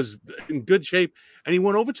 but it was in good shape. And he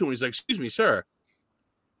went over to him. He's like, "Excuse me, sir,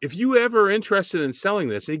 if you ever interested in selling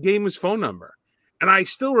this," and he gave him his phone number. And I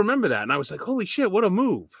still remember that. And I was like, holy shit, what a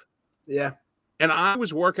move. Yeah. And I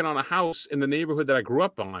was working on a house in the neighborhood that I grew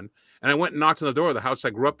up on. And I went and knocked on the door of the house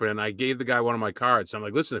I grew up in. And I gave the guy one of my cards. So I'm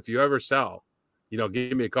like, listen, if you ever sell,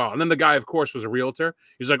 give me a call. And then the guy, of course, was a realtor.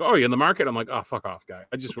 He's like, oh, you in the market? I'm like, oh, fuck off, guy.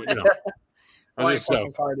 I just, I was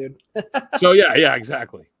just car, dude. So, yeah,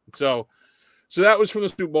 exactly. So that was from the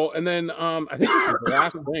Super Bowl. And then I think this is the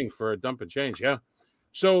last thing for a dump and change. Yeah.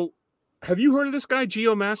 So have you heard of this guy,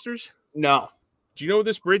 Geo Masters? No. Do you know what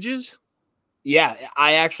this bridge is? Yeah,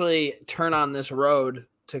 I actually turn on this road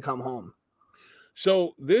to come home.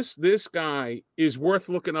 So this guy is worth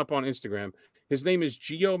looking up on Instagram. His name is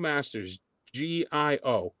Geo Masters,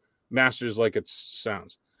 Gio Masters, like it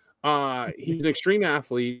sounds. He's an extreme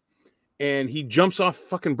athlete, and he jumps off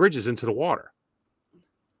fucking bridges into the water.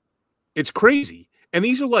 It's crazy, and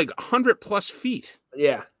these are like 100+ feet.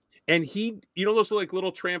 Yeah, and he, those are like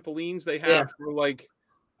little trampolines they have for like.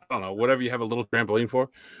 I don't know, whatever you have a little trampoline for.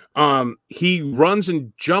 He runs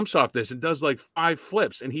and jumps off this and does like 5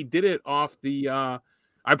 flips. And he did it off the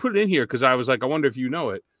I put it in here because I was like, I wonder if you know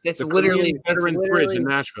it. It's literally Bridge in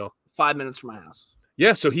Nashville. 5 minutes from my house.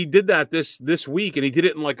 Yeah, so he did that this week, and he did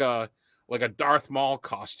it in like a Darth Maul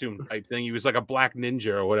costume type thing. He was like a black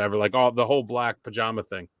ninja or whatever, like the whole black pajama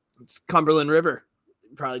thing. It's Cumberland River.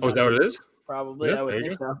 Probably. Oh, is that what it is? Probably. Yeah, I would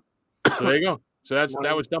think so. So there you go. So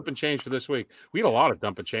that was dump and change for this week. We had a lot of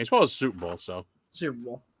dump and change. Well, it's Super Bowl, so Super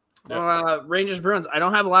Bowl. Yeah. Rangers Bruins. I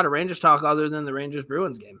don't have a lot of Rangers talk other than the Rangers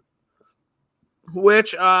Bruins game,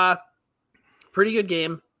 which pretty good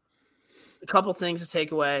game. A couple things to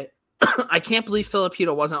take away. I can't believe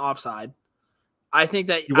Filipino wasn't offside. I think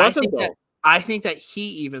that he wasn't. I think that he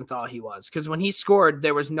even thought he was, because when he scored,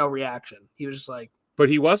 there was no reaction. He was just like. But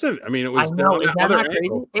he wasn't. I mean, it was. I know. Is that not crazy?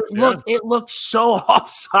 It looked so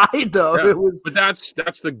offside though. Yeah. It was. But that's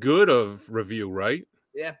the good of review, right?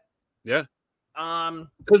 Yeah. Yeah.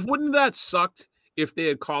 Because wouldn't that sucked if they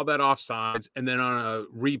had called that offsides and then on a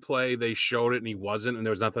replay they showed it and he wasn't and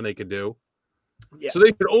there was nothing they could do? Yeah. So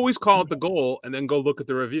they could always call it the goal and then go look at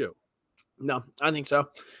the review. No, I think so.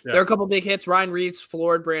 Yeah. There are a couple big hits. Ryan Reeves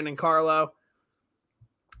floored Brandon Carlo.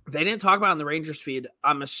 They didn't talk about it on the Rangers feed.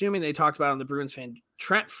 I'm assuming they talked about it on the Bruins fan.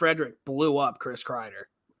 Trent Frederick blew up Chris Kreider.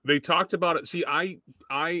 They talked about it. See, I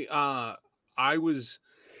was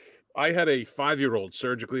I had a 5-year-old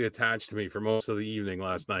surgically attached to me for most of the evening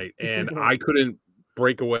last night, and I couldn't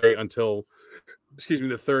break away until,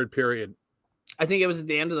 the third period. I think it was at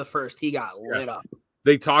the end of the first. He got lit up.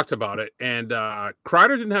 They talked about it, and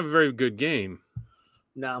Kreider didn't have a very good game.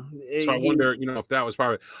 No. So I wonder, if that was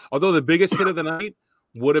part of it. Although the biggest hit of the night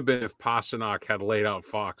would have been if Pastrnak had laid out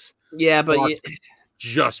Fox. Yeah, Fox but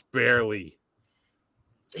just barely.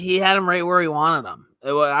 He had him right where he wanted him.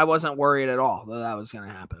 I wasn't worried at all that was going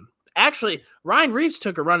to happen. Actually, Ryan Reeves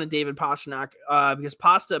took a run at David Pastrnak because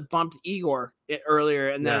Pasta bumped Igor earlier,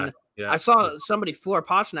 and then I saw somebody floor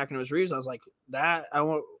Pastrnak, and it was Reeves. I was like, that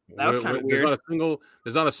was kind of weird.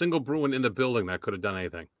 There's not a single Bruin in the building that could have done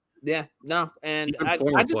anything. Yeah, no, and I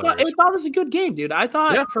just thought it was a good game, dude. I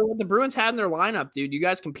thought for what the Bruins had in their lineup, dude, you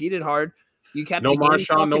guys competed hard. You kept no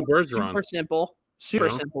Marchand, no Bergeron. Super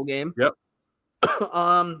simple game. Yep.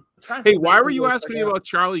 Hey, why were you asking me about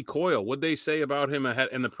Charlie Coyle? What'd they say about him ahead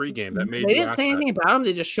in the pregame that made? They didn't say anything about him.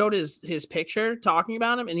 They just showed his picture talking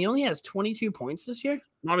about him, and he only has 22 points this year.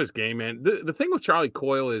 Not his game, man. The thing with Charlie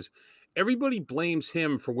Coyle is everybody blames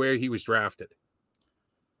him for where he was drafted.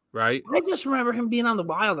 Right? I just remember him being on the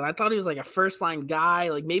Wild, and I thought he was like a first-line guy.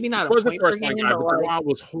 Like maybe not a first-line guy, but the Wild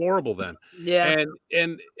was horrible then. Yeah.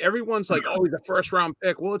 And everyone's like, oh, he's a first-round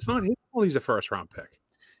pick. Well, it's not his fault he's a first-round pick.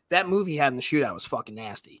 That move he had in the shootout was fucking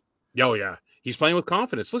nasty. Oh, yeah. He's playing with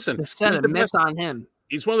confidence. Listen. The center missed on him.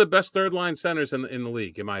 He's one of the best third-line centers in the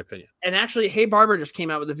league, in my opinion. And actually, Hey Barber just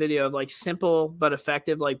came out with a video of like simple but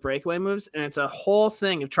effective like breakaway moves, and it's a whole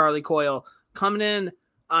thing of Charlie Coyle coming in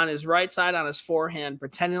on his right side on his forehand,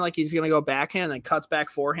 pretending like he's going to go backhand, then cuts back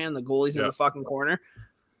forehand. The goalie's in the fucking corner.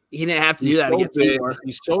 He didn't have to do that against Igor.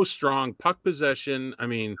 He's so strong. Puck possession. I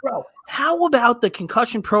mean, bro, how about the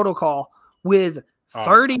concussion protocol with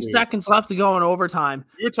 30 seconds left to go in overtime?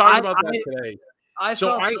 You were talking about that today. I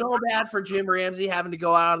felt so bad for Jim Ramsey having to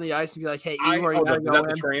go out on the ice and be like, "Hey, Igor, you gotta go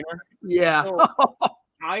in." Trainer? Yeah. So,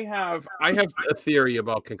 I have a theory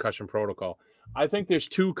about concussion protocol. I think there's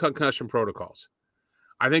two concussion protocols.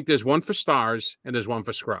 I think there's one for stars and there's one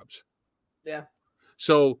for scrubs. Yeah.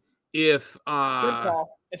 So if good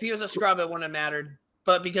call. If he was a scrub, it wouldn't have mattered.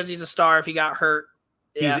 But because he's a star, if he got hurt,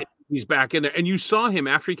 he's back in there. And you saw him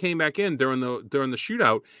after he came back in during the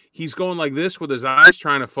shootout. He's going like this with his eyes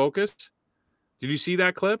trying to focus. Did you see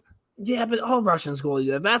that clip? Yeah, but all Russians goalies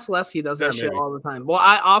do that. Vasilevsky does that shit all the time. Well,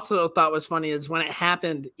 I also thought was funny is when it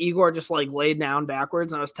happened, Igor just like laid down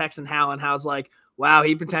backwards, and I was texting Hal, and Hal's like, wow,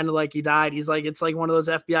 he pretended like he died. He's like, it's like one of those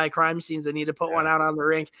FBI crime scenes. They need to put one out on the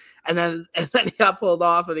rink. And then he got pulled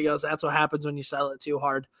off, and he goes, that's what happens when you sell it too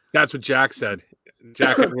hard. That's what Jack said.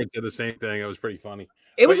 Jack did the same thing. It was pretty funny.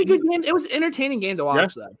 It was a good game. It was an entertaining game to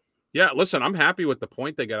watch, though. Yeah, listen, I'm happy with the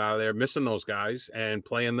point they got out of there, missing those guys and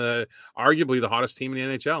playing arguably the hottest team in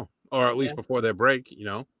the NHL, or at least before their break,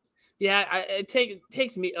 Yeah, it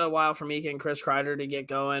takes me a while for Mika and Chris Kreider to get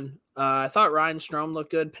going. I thought Ryan Strome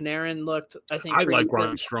looked good. Panarin looked, I think. I like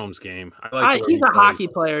Ryan Strome's game. He's a hockey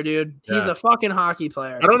player, dude. Yeah. He's a fucking hockey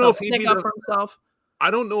player. I don't know if he'd pick up for himself.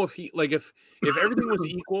 I don't know if he if everything was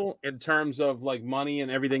equal in terms of like money and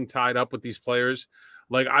everything tied up with these players.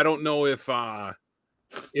 Like I don't know if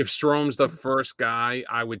Strome's the first guy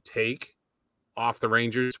I would take off the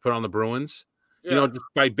Rangers, put on the Bruins. Yeah.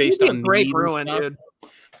 Just based on great Bruin, dude.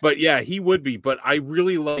 But yeah, he would be. But I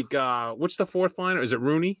really like what's the fourth liner? Is it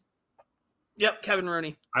Rooney? Yep, Kevin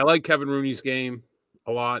Rooney. I like Kevin Rooney's game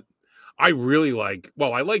a lot. I really like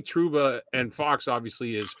Trouba, and Fox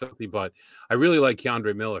obviously is filthy, but I really like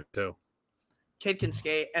Keandre Miller too. Kid can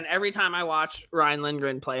skate, and every time I watch Ryan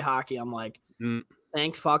Lindgren play hockey, I'm like,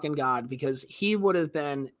 thank fucking God, because he would have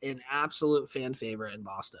been an absolute fan favorite in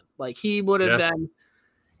Boston. Like he would have been.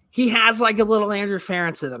 He has like a little Andrew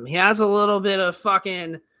Ferentz in him. He has a little bit of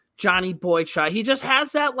fucking Johnny Boychuk. He just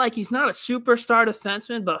has that, like, he's not a superstar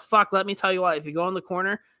defenseman, but fuck, let me tell you what, if you go in the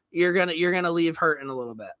corner, you're gonna leave hurting a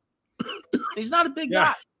little bit. He's not a big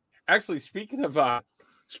guy. Actually, speaking of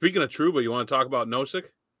Trouba, you want to talk about Nosek?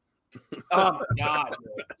 Oh my God.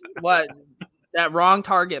 What? That wrong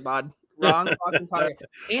target, bud. Wrong fucking target.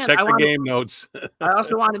 And check the game notes. I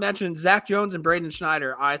also wanted to mention Zach Jones and Braden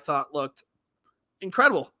Schneider, I thought looked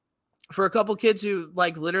incredible for a couple kids who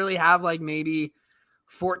like literally have like maybe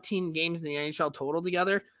 14 games in the NHL total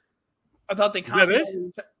together. I thought they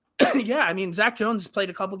yeah, I mean, Zach Jones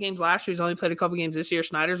played a couple games last year. He's only played a couple games this year.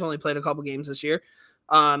 Schneider's only played a couple games this year.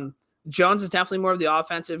 Jones is definitely more of the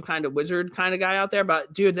offensive kind of wizard kind of guy out there.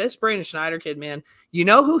 But dude, this Braden Schneider kid, man, you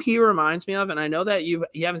know who he reminds me of? And I know that you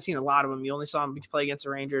haven't seen a lot of him. You only saw him play against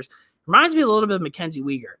the Rangers. Reminds me a little bit of Mackenzie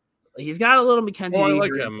Weegar. Like, he's got a little Mackenzie Weegar. I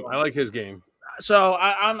like him. I like his game. So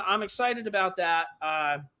I'm excited about that.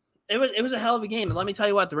 it was a hell of a game. And let me tell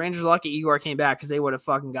you what, the Rangers lucky Igor came back because they would have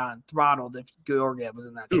fucking gotten throttled if Georgiev was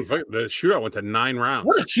in that shootout. The shootout went to 9 rounds.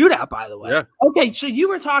 What a shootout, by the way. Yeah. Okay, so you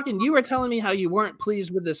were telling me how you weren't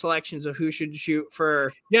pleased with the selections of who should shoot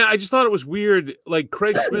for. Yeah, I just thought it was weird. Like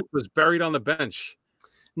Craig Smith was buried on the bench.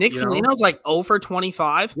 Nick Foligno's like 0 for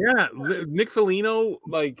 25. Yeah, Nick Foligno,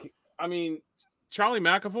 like, I mean, Charlie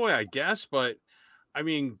McAvoy, I guess, but I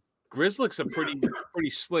mean, Grzelcyk's a pretty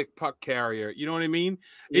slick puck carrier. You know what I mean?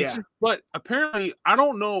 It's but apparently I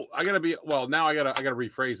don't know. I gotta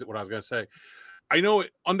rephrase it. What I was gonna say. I know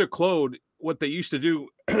under Claude, what they used to do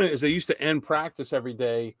is they used to end practice every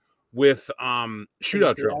day with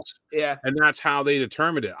shootout drills. Yeah. And that's how they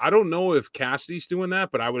determined it. I don't know if Cassidy's doing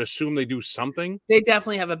that, but I would assume they do something. They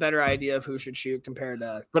definitely have a better idea of who should shoot compared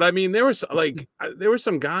to. But I mean, there were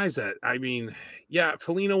some guys that, I mean, yeah,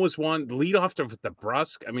 Foligno was one. The lead off to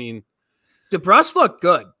DeBrusk. I mean, DeBrusk looked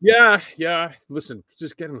good. Yeah. Listen,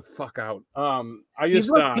 just get him the fuck out. He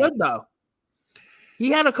looked good though. He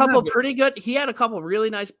had a couple pretty good. He had a couple really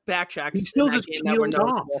nice back checks. He still just peels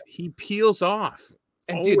off. He peels off.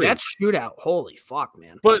 And dude, that shootout, holy fuck,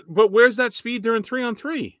 man. But where's that speed during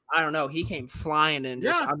 3-on-3? I don't know. He came flying and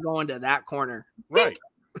I'm going to that corner. Right.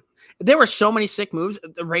 There were so many sick moves.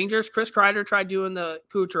 The Rangers, Chris Kreider tried doing the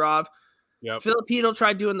Kucherov. Yep. Filipino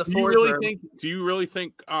tried doing the forward. Do you really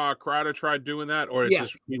think Kreider tried doing that, or it's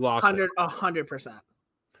just he lost 100%?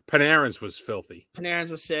 Panarin's was filthy.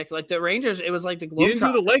 Panarin's was sick. Like the Rangers, it was like the Globetrotters. He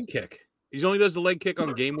didn't do the leg kick. He only does the leg kick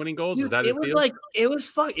on game-winning goals. Dude, Is that it was deal? Like it was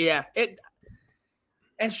fun. Yeah.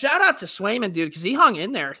 And shout out to Swayman, dude, because he hung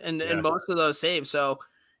in there in most of those saves. So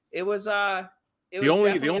it was the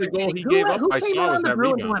only goal he gave up I saw was that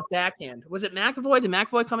rebound. Went backhand. Was it McAvoy? Did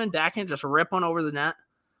McAvoy come in backhand, just rip one over the net?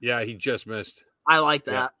 Yeah, he just missed. I like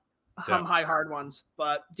that. High hard ones.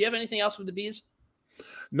 But do you have anything else with the Bees?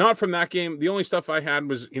 Not from that game. The only stuff I had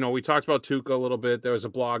was, we talked about Tuukka a little bit. There was a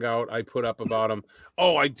blog out I put up about him.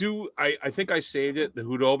 Oh, I do. I think I saved it. The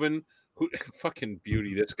Hudobin. Fucking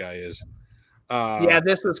beauty this guy is.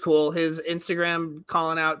 This was cool. His Instagram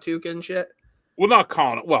calling out Tuukka and shit. Well, not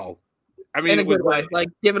calling it. Well, I mean, in a good way. Like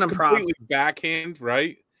giving him props. Backhand,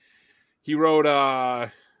 right? He wrote, I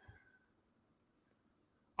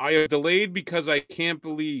have delayed because I can't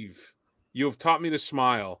believe you have taught me to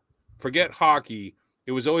smile. Forget hockey.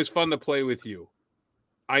 It was always fun to play with you.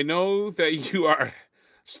 I know that you are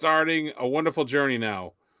starting a wonderful journey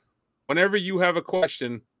now. Whenever you have a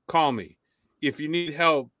question, call me. If you need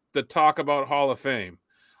help to talk about Hall of Fame,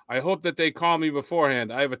 I hope that they call me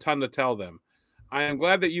beforehand. I have a ton to tell them. I am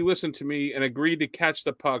glad that you listened to me and agreed to catch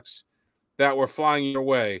the pucks that were flying your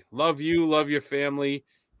way. Love you, love your family.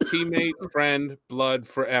 Teammate, friend, blood,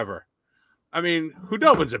 forever. I mean,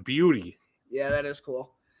 Hudobin's a beauty. Yeah, that is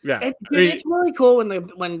cool. Yeah, it's really cool when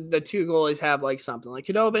the two goalies have like something like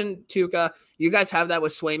Hudobin, Tuukka. You guys have that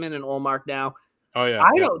with Swayman and Ullmark now. Oh yeah,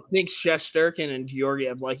 I don't think Shesterkin and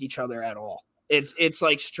Georgiev like each other at all. It's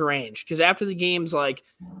like strange because after the games, like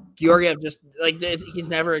Georgiev just like he's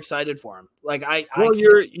never excited for him. Like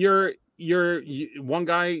you're one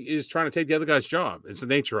guy is trying to take the other guy's job. It's the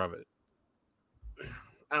nature of it.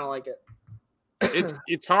 I don't like it.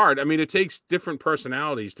 It's hard. I mean, it takes different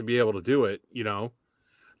personalities to be able to do it.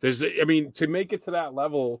 To make it to that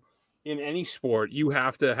level in any sport, you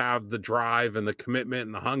have to have the drive and the commitment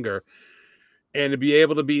and the hunger, and to be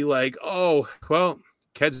able to be like, oh, well,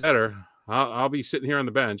 Ked's better. I'll be sitting here on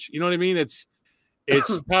the bench. You know what I mean? It's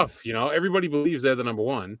tough. Everybody believes they're the number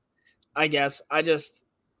one. I guess. I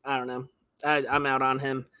don't know. I'm out on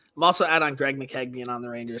him. I'm also out on Greg McKegg being on the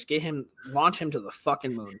Rangers. Launch him to the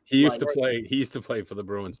fucking moon. He used to play for the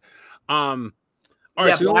Bruins. All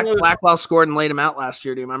right. Blackwell scored and laid him out last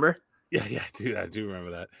year. Do you remember? Yeah, dude, I do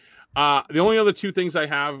remember that. The only other two things I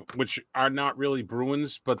have, which are not really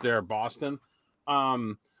Bruins, but they're Boston.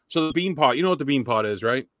 So the Bean Pot. You know what the Bean Pot is,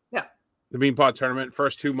 right? Yeah. The Bean Pot tournament,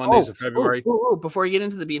 first 2 Mondays of February. Before you get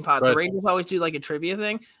into the Bean Pot, the Rangers always do like a trivia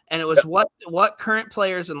thing, and it was what current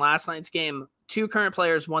players in last night's game. 2 current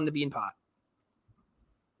players won the Bean Pot.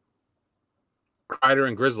 Kreider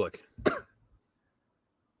and Grzelcyk.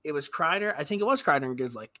 It was Kreider. I think it was Kreider and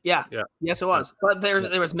Grzelcyk. Yeah. Yes, it was. Yeah. But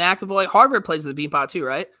there was McAvoy. Harvard plays the Bean Pot too,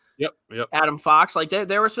 right? Yep. Adam Fox. Like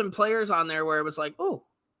there were some players on there where it was like, oh,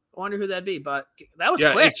 I wonder who that'd be. But that was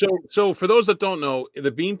quick. So for those that don't know,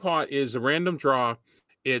 the Bean Pot is a random draw.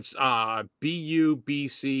 It's BU,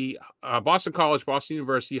 BC, Boston College, Boston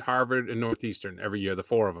University, Harvard, and Northeastern every year, the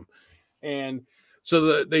 4 of them. And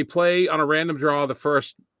so they play on a random draw the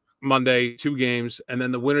first Monday, 2 games, and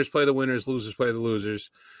then the winners play the winners, losers play the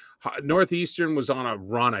losers. Northeastern was on a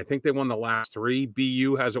run. I think they won the last 3.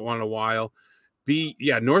 BU hasn't won in a while.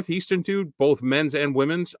 Northeastern, dude, both men's and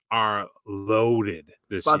women's are loaded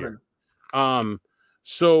this year.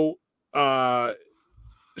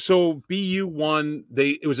 So BU won.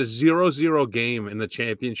 It was a 0-0 game in the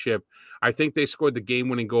championship. I think they scored the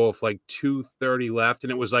game-winning goal with like 2:30 left,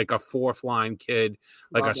 and it was like a fourth-line kid,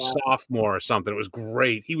 like a sophomore or something. It was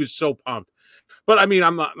great. He was so pumped. But I mean,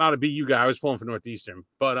 I'm not a BU guy. I was pulling for Northeastern.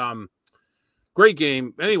 But great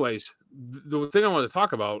game. Anyways, the thing I want to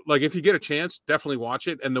talk about, like if you get a chance, definitely watch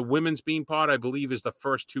it. And the women's bean pot, I believe, is the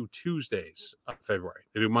first 2 Tuesdays of February.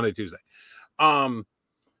 They do Monday, Tuesday.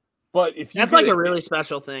 But if that's like a really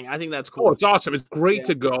special thing. I think that's cool. Oh, it's awesome. It's great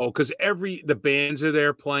to go because the bands are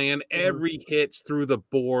there playing. Every hit's through the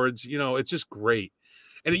boards. You know, it's just great.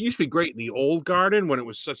 And it used to be great in the old garden when it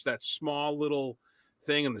was such that small little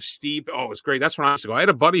thing in the steep. Oh, it was great. That's when I used to go. I had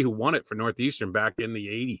a buddy who won it for Northeastern back in the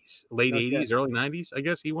 80s, late 80s, early 90s. I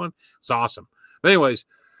guess he won. It's awesome. But anyways,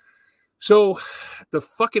 so the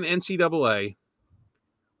fucking NCAA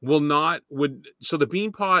so the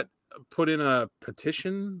Bean Pot put in a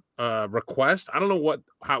petition request. I don't know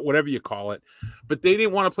whatever you call it, but they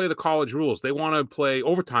didn't want to play the college rules. They want to play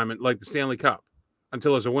overtime like the Stanley Cup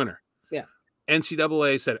until there's a winner. Yeah.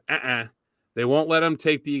 NCAA said, they won't let them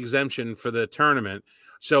take the exemption for the tournament.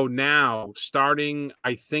 So now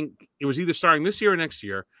I think it was either starting this year or next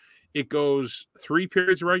year, it goes 3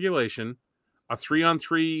 periods of regulation, a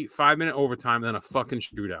 3-on-3 5-minute overtime, then a fucking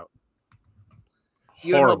shootout.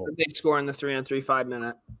 You would hope that they'd score in the 3-on-3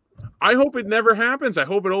 5-minute. I hope it never happens. I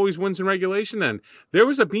hope it always wins in regulation then. There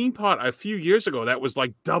was a bean pot a few years ago that was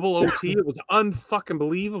like double OT. It was unfucking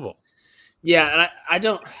believable. Yeah, and I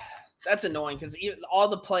don't – that's annoying because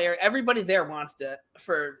everybody there wants to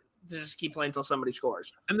just keep playing until somebody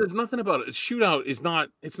scores. And there's nothing about it. A shootout is not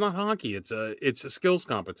 – it's not hockey. It's a skills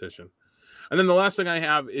competition. And then the last thing I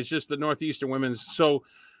have is just the Northeastern women's. So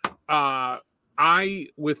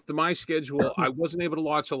with my schedule, I wasn't able to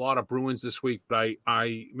watch a lot of Bruins this week, but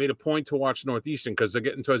I made a point to watch Northeastern because they're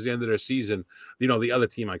getting towards the end of their season, the other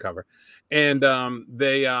team I cover. And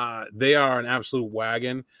they are an absolute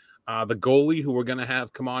wagon. The goalie who we're going to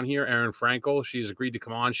have come on here, Erin Frankel, she's agreed to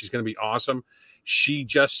come on. She's going to be awesome. She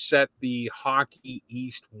just set the Hockey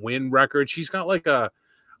East win record. She's got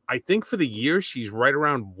I think for the year, she's right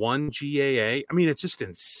around 1 GAA. I mean, it's just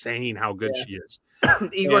insane how good she is.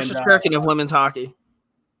 Igor Shesterkin of women's hockey.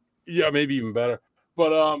 Yeah, maybe even better.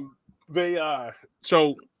 But they're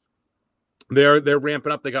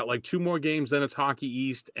ramping up. They got like 2 more games, then it's Hockey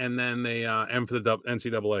East, and then they end for the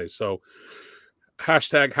NCAA. So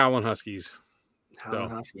hashtag Howlin' Huskies. Howlin'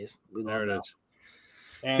 Huskies. We love there that. It is.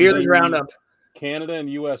 And Beer League Roundup. Canada and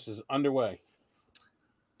U.S. is underway.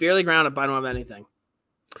 Beer League Roundup. I don't have anything.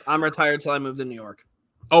 I'm retired till I move to New York.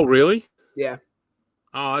 Oh, really? Yeah.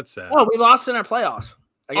 Oh, that's sad. Oh, we lost in our playoffs.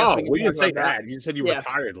 I guess we didn't say that. You said you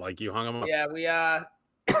retired, like you hung them up. Yeah,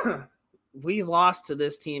 we lost to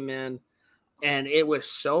this team, man, and it was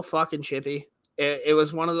so fucking chippy. It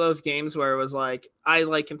was one of those games where it was like, I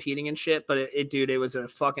like competing and shit, but it was a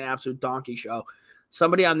fucking absolute donkey show.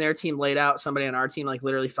 Somebody on their team laid out somebody on our team like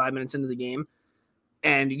literally 5 minutes into the game,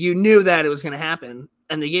 and you knew that it was going to happen.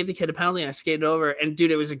 And they gave the kid a penalty, and I skated over, and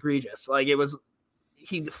dude, it was egregious. Like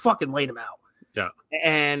he fucking laid him out. Yeah.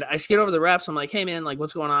 And I skated over the refs. I'm like, hey man, like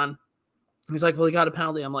what's going on? He's like, well, he got a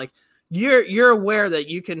penalty. I'm like, you're aware that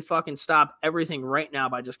you can fucking stop everything right now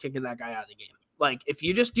by just kicking that guy out of the game. Like if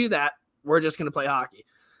you just do that, we're just going to play hockey.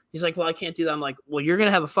 He's like, well, I can't do that. I'm like, well, you're going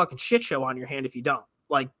to have a fucking shit show on your hand if you don't.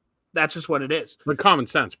 Like, that's just what it is. But common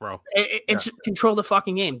sense, bro. It's control the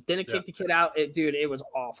fucking game. Didn't kick the kid out. Dude, it was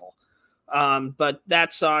awful. But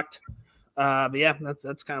that sucked. But yeah,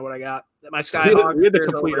 that's kind of what I got. My Skyhawk. We had the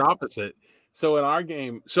complete opposite. So in our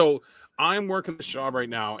game, I'm working the job right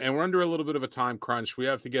now, and we're under a little bit of a time crunch. We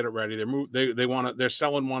have to get it ready. They're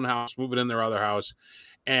selling one house, moving in their other house,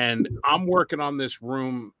 and I'm working on this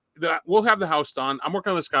room. We'll have the house done. I'm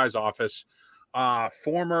working on this guy's office.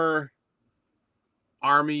 Former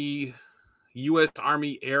Army, U.S.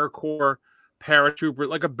 Army Air Corps paratrooper,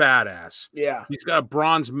 like a badass. Yeah, he's got a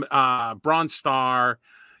bronze star.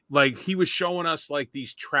 Like he was showing us like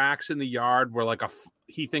these tracks in the yard where like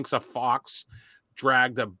he thinks a fox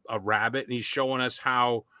dragged a rabbit, and he's showing us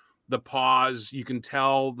how the paws, you can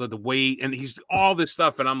tell the weight, and he's all this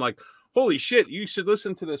stuff. And I'm like, holy shit, you should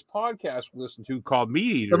listen to this podcast we listened to called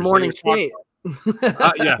Meat Eaters. The Morning Skate.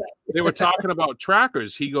 Yeah, they were talking about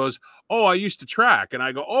trackers. He goes, oh, I used to track. And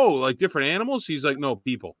I go, oh, like different animals? He's like, no,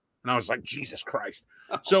 people. And I was like, Jesus Christ.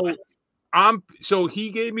 So he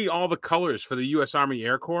gave me all the colors for the U.S. Army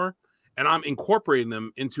Air Corps, and I'm incorporating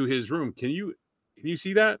them into his room. Can you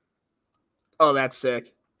see that? Oh, that's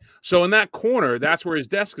sick. So in that corner, that's where his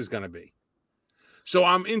desk is going to be. So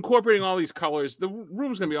I'm incorporating all these colors. The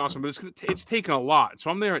room's gonna be awesome, but it's taking a lot. So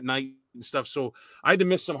I'm there at night and stuff. So I had to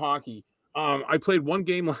miss some hockey. I played one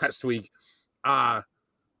game last week.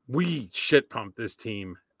 We shit pumped this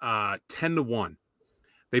team 10-1.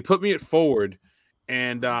 They put me at forward,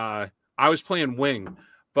 and I was playing wing,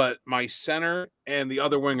 but my center and the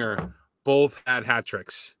other winger both had hat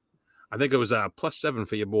tricks. I think it was +7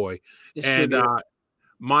 for your boy. And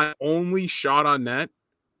my only shot on net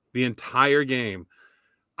the entire game,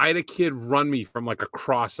 I had a kid run me from like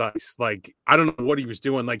across ice. Like, I don't know what he was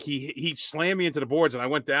doing. Like, he slammed me into the boards, and I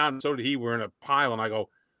went down, and so did he. We're in a pile, and I go,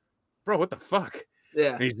 bro, what the fuck?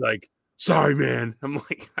 Yeah. And he's like, sorry, man. I'm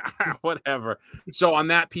like, whatever. So on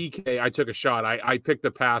that PK, I took a shot. I picked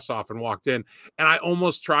the pass off and walked in, and I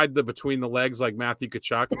almost tried the between the legs like Matthew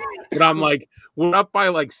Tkachuk, but I'm like, we're up by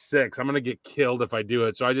like 6. I'm gonna get killed if I do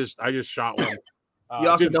it. So I just shot one. You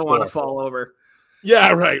also don't want to fall over.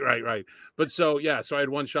 Yeah, right. But so I had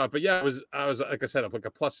one shot. But yeah, I was like I said, up like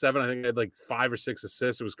a +7. I think I had like 5 or 6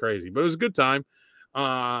 assists. It was crazy, but it was a good time.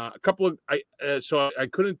 A couple of I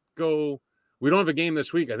couldn't go. We don't have a game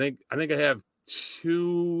this week. I think I have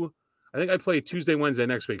 2. I think I play Tuesday, Wednesday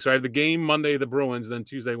next week. So I have the game Monday, the Bruins, then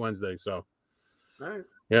Tuesday, Wednesday. So, all right.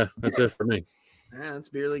 Yeah, that's it for me. Yeah, that's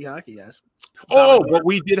beer league hockey, guys. But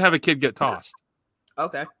we did have a kid get tossed.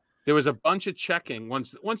 Okay. There was a bunch of checking.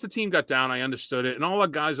 Once the team got down, I understood it. And all the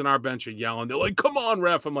guys on our bench are yelling. They're like, come on,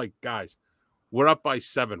 ref. I'm like, guys, we're up by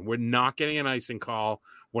 7. We're not getting an icing call.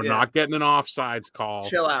 We're not getting an offsides call.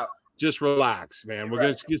 Chill out. Just relax, man. We're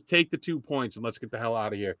going to just take the 2 points and let's get the hell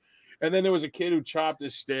out of here. And then there was a kid who chopped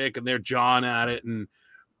his stick, and they're jawing at it. And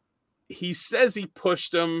he says he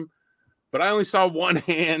pushed him, but I only saw one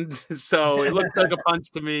hand. So it looked like a punch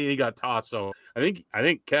to me. He got tossed. So I think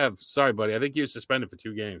Kev, sorry, buddy. I think he was suspended for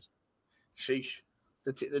 2 games. Sheesh.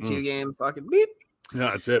 The 2 game fucking beep. Yeah,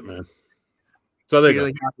 that's it, man. So there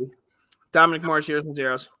you go. Dominic Moore's Heroes and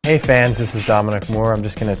Zeros. Hey fans, this is Dominic Moore. I'm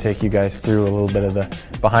just going to take you guys through a little bit of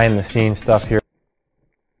the behind the scenes stuff here.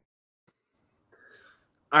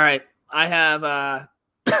 All right. I have I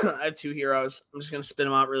have 2 heroes. I'm just going to spin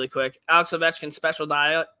them out really quick. Alex Ovechkin's special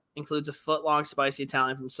diet includes a foot-long spicy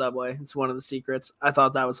Italian from Subway. It's one of the secrets. I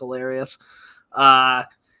thought that was hilarious. And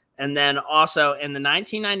then also in the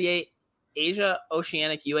 1998 Asia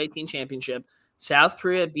Oceanic U18 Championship, South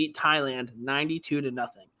Korea beat Thailand 92-0.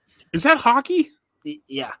 Is that hockey?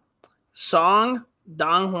 Yeah. Song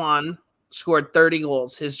Dong-hwan scored 30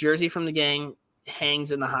 goals. His jersey from the game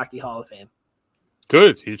hangs in the Hockey Hall of Fame.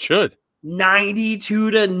 Good. It should.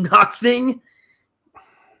 92-0.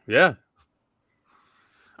 Yeah.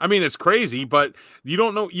 I mean, it's crazy, but you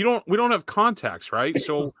don't know. We don't have contacts, right?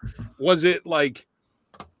 So was it like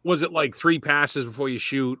 3 passes before you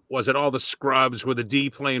shoot? Was it all the scrubs with a D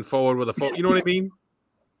playing forward with a phone? You know what I mean?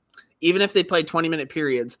 Even if they played 20-minute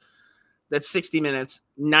periods, that's 60 minutes,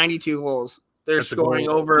 92 goals. They're scoring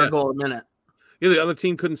over a goal a minute. Yeah, the other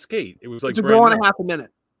team couldn't skate. It was like it's a goal and a half a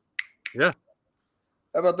minute. Yeah.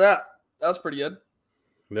 How about that? That was pretty good.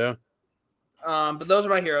 Yeah. But those are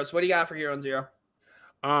my heroes. What do you got for hero and zero?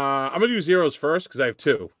 I'm gonna do zeros first because I have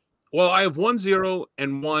 2. Well, I have 1 0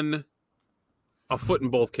 and 1 a foot in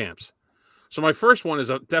both camps. So my first one is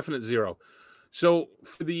a definite 0. So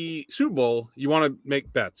for the Super Bowl, you want to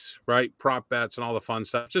make bets, right? Prop bets and all the fun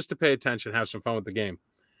stuff, just to pay attention, have some fun with the game.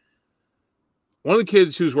 One of the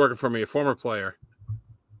kids who's working for me, a former player,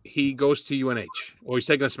 he goes to UNH. Well, he's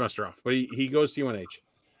taking a semester off, but he goes to UNH.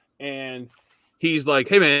 And he's like,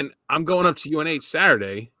 hey, man, I'm going up to UNH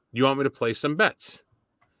Saturday. You want me to play some bets?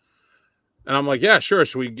 And I'm like, yeah, sure.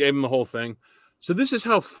 So we gave him the whole thing. So this is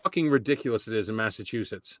how fucking ridiculous it is in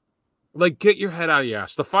Massachusetts. Like, get your head out of your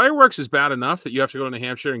ass. The fireworks is bad enough that you have to go to New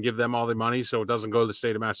Hampshire and give them all the money so it doesn't go to the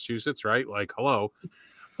state of Massachusetts, right? Like, hello.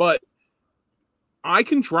 But I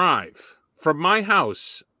can drive from my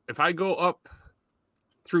house. If I go up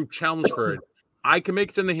through Chelmsford, I can make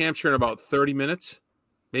it to New Hampshire in about 30 minutes,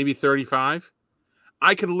 maybe 35.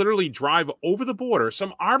 I can literally drive over the border,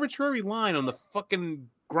 some arbitrary line on the fucking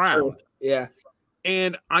ground. Yeah.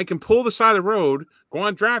 And I can pull the side of the road, go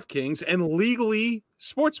on DraftKings, and legally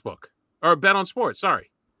sportsbook. Or bet on sports,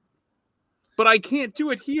 sorry. But I can't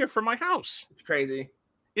do it here from my house. It's crazy.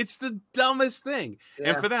 It's the dumbest thing. Yeah.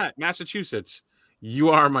 And for that, Massachusetts, you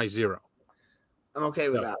are my 0. I'm okay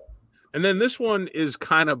with that. And then this one is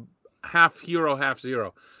kind of half hero, half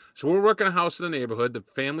 0. So we're working a house in the neighborhood. The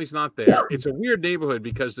family's not there. It's a weird neighborhood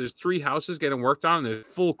because there's 3 houses getting worked on, and there's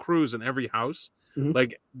full crews in every house. Mm-hmm.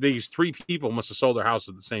 Like, these 3 people must have sold their house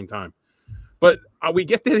at the same time. But we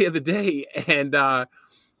get there the other day, and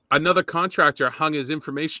another contractor hung his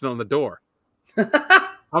information on the door.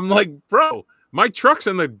 I'm like, bro, My truck's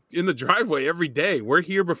in the driveway every day. We're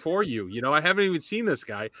here before you. You know, I haven't even seen this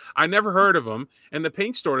guy. I never heard of him, and the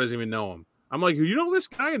paint store doesn't even know him. I'm like, you know this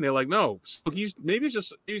guy? And they're like, no. So he's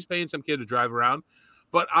paying some kid to drive around.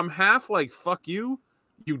 But I'm half like, fuck you,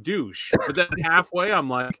 you douche. But then halfway, I'm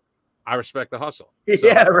like, I respect the hustle. So,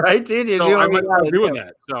 yeah, right, dude. You're so I might start doing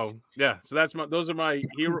that. that. So yeah, so those are my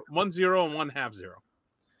hero 1-0 and 1-0.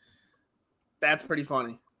 That's pretty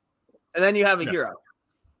funny. And then you have a hero.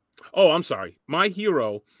 Oh, I'm sorry. My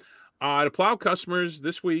hero, the Plow customers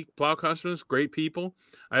this week. Plow customers, great people.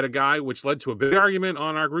 I had a guy, which led to a big argument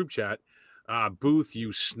on our group chat. Booth,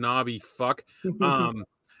 you snobby fuck.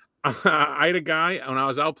 I had a guy when I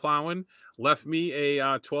was out plowing, left me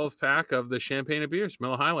a 12-pack of the champagne and beers,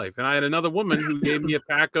 Miller High Life. And I had another woman who gave me a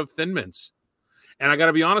pack of Thin Mints. And I got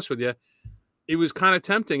to be honest with you, it was kind of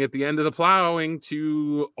tempting at the end of the plowing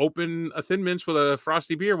to open a Thin Mints with a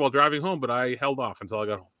frosty beer while driving home, but I held off until I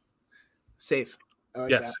got home. Safe.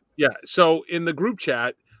 Yes. Yeah. So in the group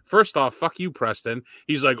chat, first off, fuck you, Preston.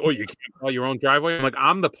 He's like, oh, you can't plow your own driveway. I'm like,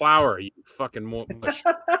 I'm the plower, you fucking mush.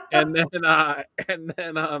 and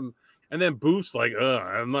then Booth's like,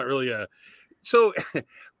 I'm not really so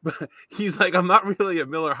he's like, I'm not really a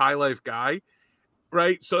Miller High Life guy,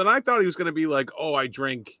 right? So then I thought he was gonna be like, oh, I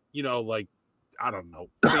drink, like, I don't know,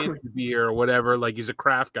 fancy beer or whatever. Like, he's a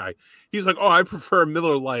craft guy. He's like, oh, I prefer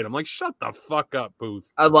Miller Lite. I'm like, shut the fuck up,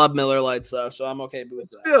 Booth. I love Miller Lights though, so I'm okay with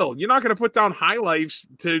that. Still, you're not going to put down High Lifes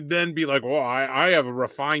to then be like, well, I have a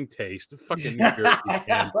refined taste. Fucking I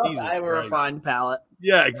have a refined palate.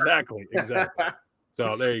 Yeah, exactly.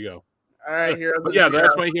 So there you go. All right, heroes. Yeah,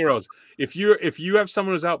 that's my heroes. If you have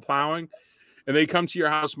someone who's out plowing and they come to your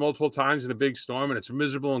house multiple times in a big storm and it's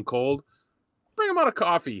miserable and cold, bring them out a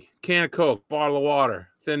coffee, can of Coke, bottle of water,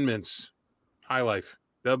 Thin Mints, High Life.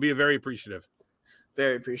 They'll be very appreciative.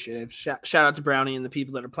 Very appreciative. Shout out to Brownie and the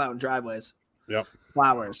people that are plowing driveways. Yep.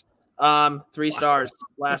 Flowers. 3 stars.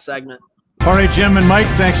 Last segment. All right, Jim and Mike,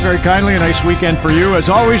 thanks very kindly. A nice weekend for you. As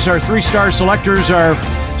always, our 3-star selectors are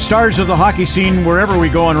stars of the hockey scene wherever we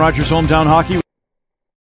go on Rogers Hometown Hockey.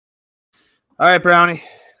 All right, Brownie.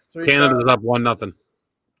 Canada's up 1-0.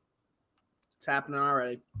 It's happening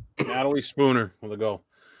already. Natalie Spooner with a goal.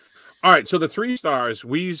 All right, so the 3 stars,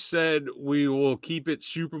 we said we will keep it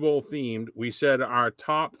Super Bowl themed. We said our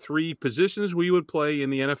top 3 positions we would play in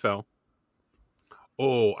the NFL.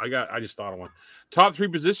 Oh, I just thought of one. Top 3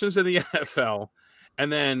 positions in the NFL,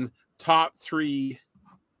 and then top 3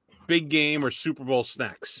 big game or Super Bowl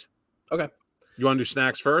snacks. Okay. You want to do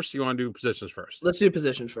snacks first? Or you want to do positions first? Let's do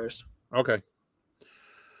positions first. Okay.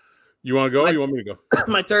 You want to go or you want me to go?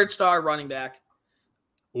 My 3rd star running back.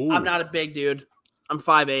 Ooh. I'm not a big dude. I'm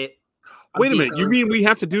 5'8". Wait a minute. You mean we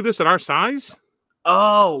have to do this at our size?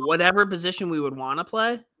 Oh, whatever position we would want to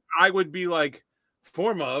play? I would be like,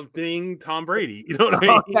 form of ding Tom Brady. You know what I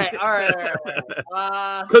mean? Okay, all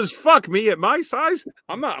right. Because fuck me, at my size,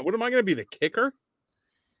 I'm not. What am I going to be, the kicker?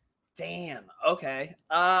 Damn. Okay.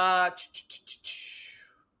 3rd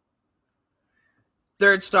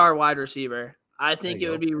star wide receiver. I think it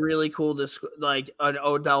would be really cool to like an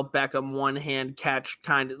Odell Beckham one-hand catch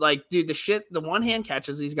kind of like, dude, the one-hand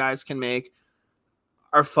catches these guys can make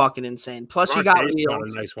are fucking insane. Plus, you got wheels. Got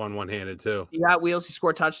a nice one-handed too. You got wheels. You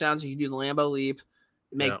score touchdowns. You can do the Lambeau leap.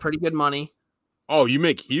 You make pretty good money. Oh, you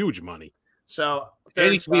make huge money. So,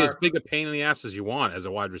 and he can be as big a pain in the ass as you want as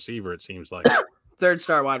a wide receiver. It seems like 3rd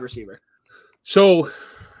star wide receiver. So,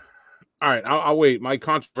 all right, I'll wait. My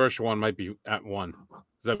controversial one might be at 1.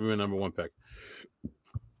 That would be my number 1 pick.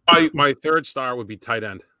 My 3rd star would be tight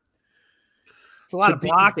end. It's a lot of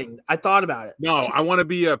blocking. I thought about it. No, I want to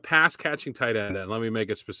be a pass catching tight end. And let me make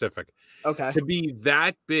it specific. Okay. To be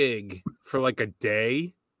that big for like a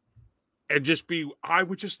day and I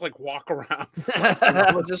would just like walk around.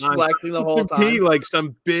 Just flexing the whole time. Be like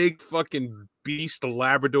some big fucking beast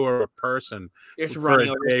Labrador person. You're just running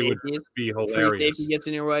over safeties. Would be hilarious. Free safety gets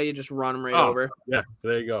in your way, you just run them over. Yeah, so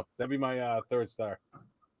there you go. That'd be my 3rd star.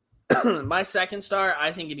 My 2nd star,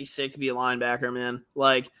 I think it'd be sick to be a linebacker, man.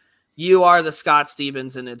 Like, you are the Scott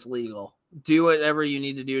Stevens and it's legal. Do whatever you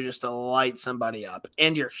need to do just to light somebody up.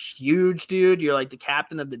 And you're huge, dude. You're like the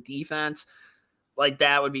captain of the defense. Like,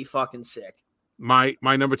 that would be fucking sick. My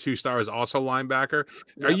number 2 star is also linebacker.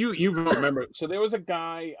 Yep. Are you remember? So there was a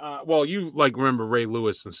guy. You like remember Ray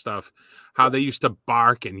Lewis and stuff. How they used to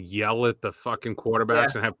bark and yell at the fucking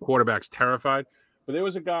quarterbacks and have quarterbacks terrified. But there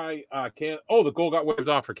was a guy. The goal got waved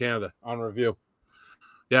off for Canada on review.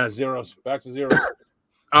 Yeah, zeros. Back to zeros.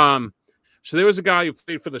 So there was a guy who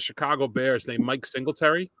played for the Chicago Bears named Mike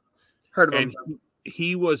Singletary. Heard of him. And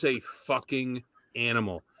he was a fucking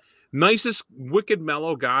animal. Nicest, wicked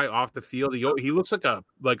mellow guy off the field. He looks like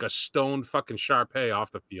a stoned fucking Sharpay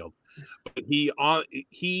off the field. But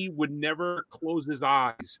he would never close his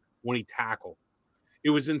eyes when he tackled. It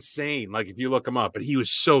was insane. Like if you look him up, but he was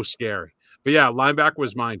so scary. But yeah, linebacker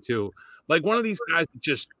was mine too. Like one of these guys that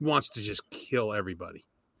just wants to just kill everybody.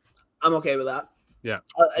 I'm okay with that. Yeah.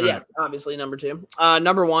 Yeah, obviously number 2.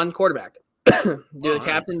 Number 1, quarterback. You're the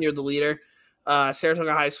captain. You're the leader.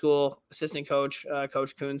 Saratoga High School assistant coach,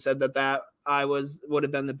 Coach Kuhn, said that I would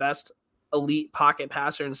have been the best elite pocket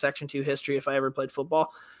passer in Section 2 history if I ever played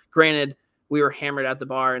football. Granted, we were hammered at the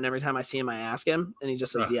bar, and every time I see him, I ask him, and he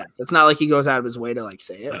just says yes. It's not like he goes out of his way to like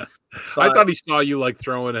say it. I thought he saw you like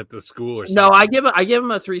throwing at the school or something. No, I give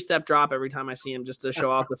him a 3-step drop every time I see him just to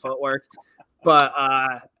show off the footwork. But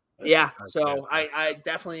yeah, so I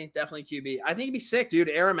definitely QB. I think he'd be sick, dude.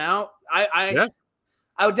 Air him out. I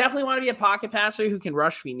would definitely want to be a pocket passer who can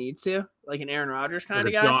rush if he needs to, like an Aaron Rodgers kind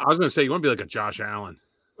of guy. I was going to say, you want to be like a Josh Allen.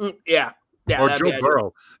 Yeah. Or Joe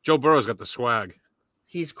Burrow. Joe Burrow's got the swag.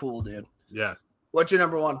 He's cool, dude. Yeah. What's your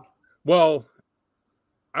number 1? Well,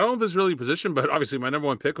 I don't know if this is really a position, but obviously my number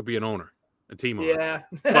 1 pick would be an owner, a team owner.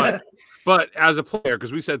 Yeah. but as a player,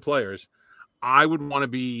 because we said players, I would want to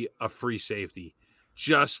be a free safety,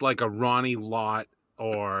 just like a Ronnie Lott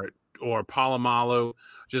or Polamalu,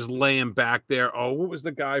 just laying back there. Oh, what was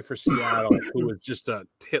the guy for Seattle who was just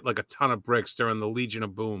hit like a ton of bricks during the Legion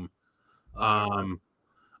of Boom? I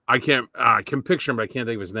can picture him, but I can't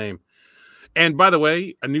think of his name. And by the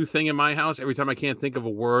way, a new thing in my house, every time I can't think of a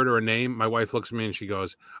word or a name, my wife looks at me and she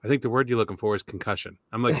goes, I think the word you're looking for is concussion.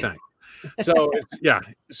 I'm like, thanks. That's,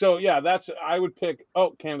 I would pick,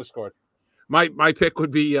 Canada scored. My pick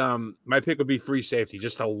would be free safety,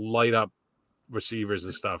 just to light up receivers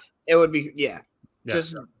and stuff. It would be,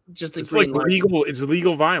 just it's like legal. It's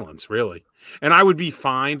legal violence, really. And I would be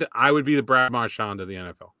fined. I would be the Brad Marchand of the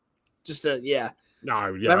NFL.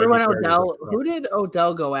 Remember when who did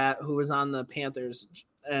Odell go at? Who was on the Panthers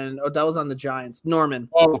and Odell was on the Giants? Norman.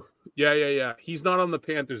 Oh, yeah. He's not on the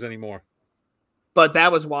Panthers anymore. But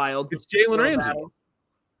that was wild. It's Jalen Ramsey.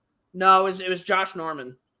 No, it was Josh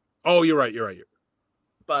Norman. Oh, you're right.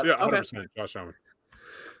 But yeah, 100%. Josh Norman.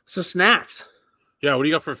 So snacks. Yeah, what do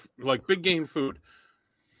you got for like big game food?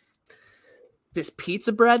 This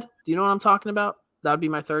pizza bread. Do you know what I'm talking about? That would be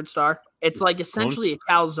my 3rd star. It's like essentially a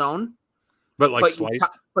calzone. But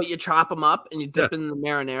sliced? But you chop them up and you dip in the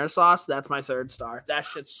marinara sauce. That's my 3rd star. That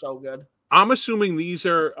shit's so good. I'm assuming these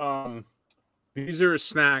are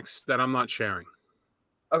snacks that I'm not sharing.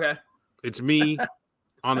 Okay. It's me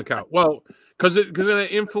on the couch. Well, because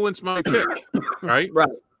it influenced my pick, right?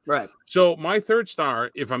 Right. So my 3rd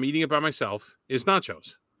star, if I'm eating it by myself, is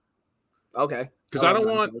nachos. Okay. Because I don't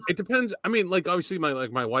want. It depends. I mean, like obviously,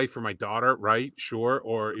 my wife or my daughter, right? Sure.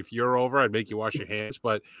 Or if you're over, I'd make you wash your hands.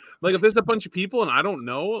 But like, if there's a bunch of people and I don't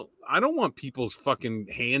know, I don't want people's fucking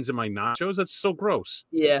hands in my nachos. That's so gross.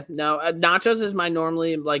 Yeah. No. Nachos is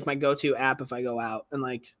normally like my go-to app if I go out and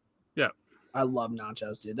like. Yeah. I love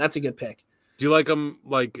nachos, dude. That's a good pick. Do you like them?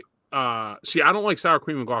 Like, see, I don't like sour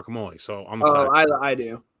cream and guacamole, so I'm. I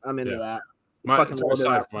do. I'm into that. It's on the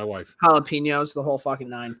side for my wife. Jalapenos, the whole fucking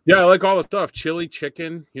 9. Yeah, I like all the stuff. Chili,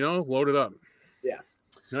 chicken, load it up. Yeah.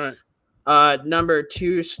 All right. Number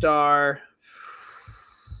 2 star.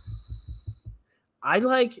 I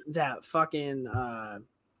like that fucking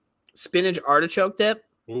spinach artichoke dip.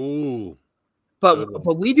 Ooh.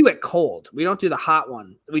 But we do it cold. We don't do the hot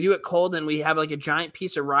one. We do it cold, and we have like a giant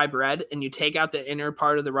piece of rye bread, and you take out the inner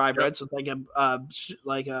part of the rye bread, so it's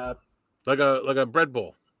like a bread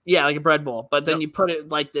bowl. Yeah, like a bread bowl. But then you put it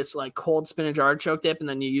like this, like cold spinach artichoke dip, and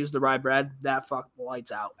then you use the rye bread. That fuck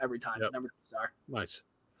lights out every time. Yep. Number 2 star. Nice.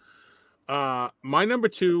 My number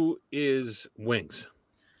 2 is wings.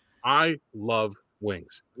 I love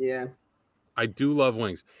wings. Yeah. I do love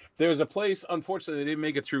wings. There's a place, unfortunately, they didn't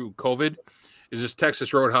make it through COVID. Is this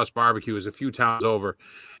Texas Roadhouse Barbecue. It was a few towns over.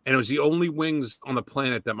 And it was the only wings on the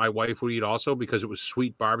planet that my wife would eat also because it was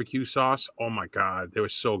sweet barbecue sauce. Oh, my God. They were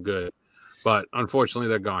so good. But unfortunately,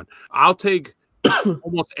 they're gone. I'll take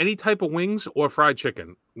almost any type of wings or fried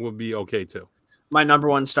chicken would be okay, too. My number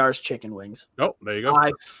 1 star is chicken wings. Oh, there you go.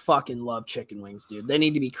 I fucking love chicken wings, dude. They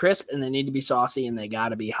need to be crisp, and they need to be saucy, and they got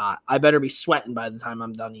to be hot. I better be sweating by the time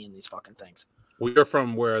I'm done eating these fucking things. Well, you're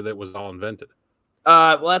from where that was all invented.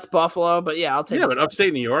 Well, that's Buffalo, but yeah, I'll take. Yeah, but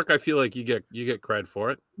upstate New York, I feel like you get cred for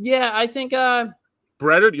it. Yeah, I think.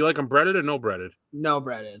 Breaded? You like them breaded or no breaded? No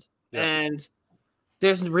breaded. Yeah. And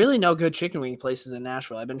there's really no good chicken wing places in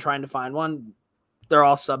Nashville. I've been trying to find one. They're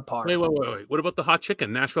all subpar. Wait. What about the hot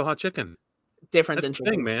chicken? Nashville hot chicken. Different than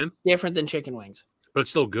chicken. Man. Different than chicken wings. But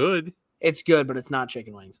it's still good. It's good, but it's not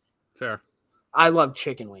chicken wings. Fair. I love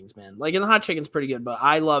chicken wings, man. Like, and the hot chicken's pretty good, but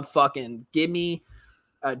I love fucking give me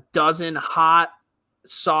a dozen hot,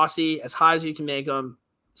 saucy, as hot as you can make them.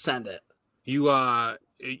 Send it. You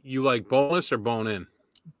like boneless or bone in?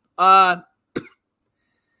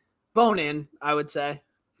 Bone in, I would say.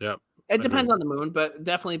 Yep. It depends on the moon, but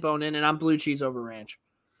definitely bone in, and I'm blue cheese over ranch.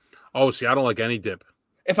 Oh, see, I don't like any dip.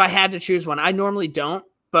 If I had to choose one, I normally don't,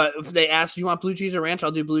 but if they ask, do you want blue cheese or ranch,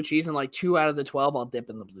 I'll do blue cheese, and like 2 out of the 12, I'll dip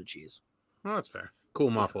in the blue cheese. Oh, that's fair. Cool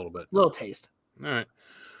them off a little bit. Little taste. All right.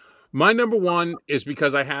 My number one is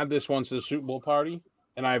because I had this once at the Super Bowl party,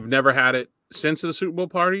 and I've never had it since the Super Bowl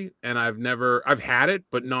party, and I've had it,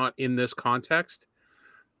 but not in this context.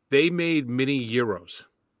 They made mini gyros.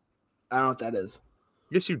 I don't know what that is.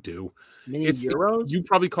 Yes, you do. Mini gyros? You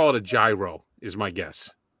probably call it a gyro, is my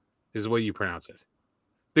guess. Is the way you pronounce it.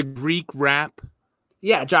 The Greek wrap.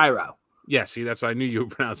 Yeah, gyro. Yeah, see, that's what I knew you were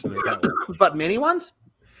pronouncing it that way. But mini ones?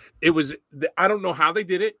 It was, I don't know how they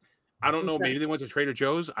did it. I don't know. Maybe they went to Trader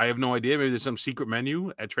Joe's. I have no idea. Maybe there's some secret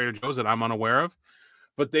menu at Trader Joe's that I'm unaware of.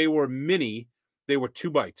 But they were mini. They were 2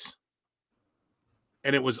 bites.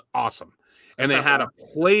 And it was awesome. And they had a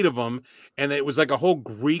plate of them, and it was like a whole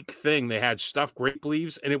Greek thing. They had stuffed grape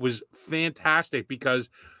leaves, and it was fantastic because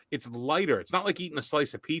it's lighter. It's not like eating a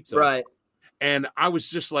slice of pizza. Right. And I was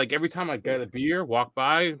just like, every time I get a beer, walk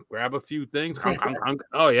by, grab a few things.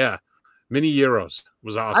 Oh, yeah. Mini gyros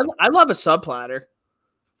was awesome. I love a sub platter.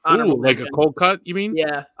 Ooh, like a cold cut, you mean?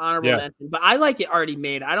 Yeah, honorable mention. But I like it already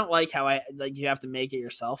made. I don't like how you have to make it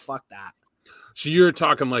yourself. Fuck that. So you're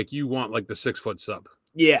talking like you want like the 6-foot sub.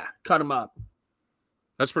 Yeah, cut them up.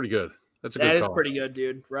 That's pretty good. That is pretty good,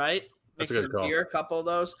 dude. Right? That's a good call. Beer, a couple of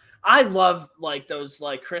those. I love like those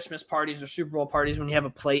like Christmas parties or Super Bowl parties when you have a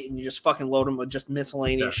plate and you just fucking load them with just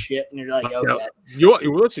miscellaneous shit, and you're like, okay.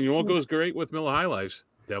 Listen, you know what goes great with Miller High Lifes?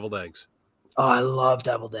 Deviled eggs. Oh, I love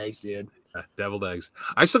deviled eggs, dude. Yeah, deviled eggs.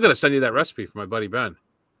 I still got to send you that recipe for my buddy Ben.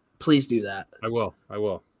 Please do that. I will.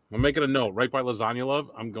 I'm making a note right by Lasagna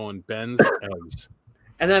Love. I'm going Ben's eggs.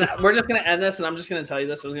 And then we're just going to end this, and I'm just going to tell you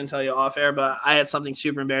this. I was going to tell you off air, but I had something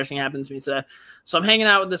super embarrassing happen to me today. So I'm hanging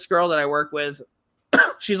out with this girl that I work with.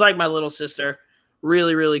 She's like my little sister.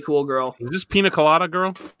 Really, really cool girl. Is this Pina Colada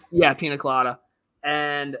girl? Yeah, Pina Colada.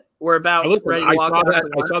 And we're about ready to walk out. I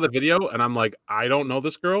saw the video, and I'm like, I don't know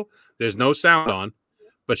this girl. There's no sound on,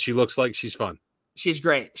 but she looks like she's fun. She's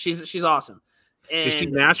great. She's awesome. And is she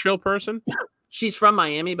a Nashville person? She's from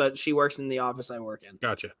Miami, but she works in the office I work in.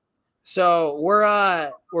 Gotcha. So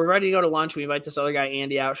we're ready to go to lunch. We invite this other guy,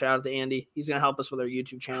 Andy, out. Shout out to Andy. He's gonna help us with our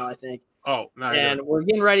YouTube channel, I think. Oh, nice. And we're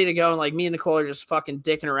getting ready to go, and like me and Nicole are just fucking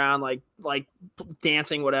dicking around, like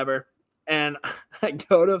dancing, whatever. And I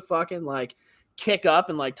go to fucking like kick up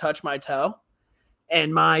and like touch my toe,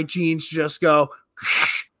 and my jeans just go,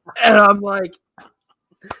 and I'm like,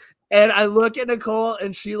 and I look at Nicole,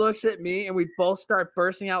 and she looks at me, and we both start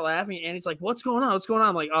bursting out laughing. And he's like, "What's going on? What's going on?"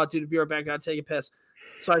 I'm like, "Oh, dude, be right back. Gotta take a piss."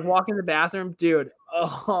 So I walk in the bathroom, dude.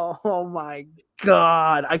 Oh my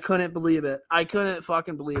god, I couldn't believe it. I couldn't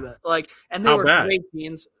fucking believe it. Like, and they were great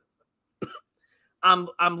jeans. I'm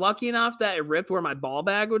lucky enough that it ripped where my ball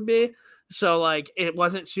bag would be, so like it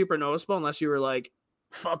wasn't super noticeable unless you were like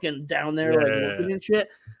fucking down there like looking and shit.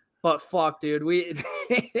 But fuck, dude,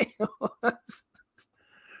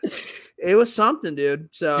 it was something, dude.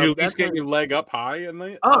 So do you at least get your leg up high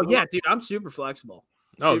and yeah, dude, I'm super flexible.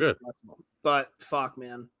 Good. Flexible. But fuck,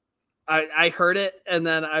 man. I heard it, and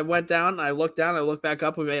then I went down, and I looked down, I looked back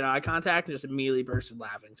up, we made eye contact, and just immediately bursted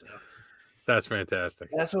laughing. So that's fantastic.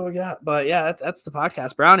 That's what we got. But yeah, that's the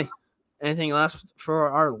podcast. Brownie, anything left for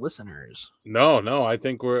our listeners? No. I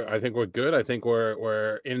think we're good. I think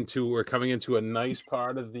we're coming into a nice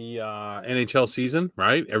part of the NHL season,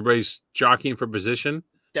 right? Everybody's jockeying for position.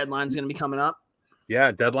 Deadline's gonna be coming up.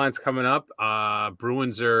 Yeah, deadline's coming up.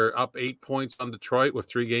 Bruins are up 8 points on Detroit with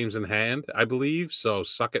 3 games in hand, I believe. So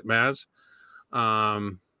suck it, Maz.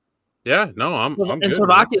 I'm good. And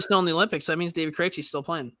Slovakia's still in the Olympics. That means David Krejci's still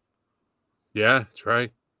playing. Yeah, that's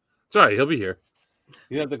right. It's all right. He'll be here.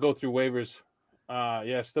 You have to go through waivers.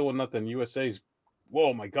 Still with nothing. USA's.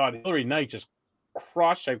 Whoa, my God! Hillary Knight just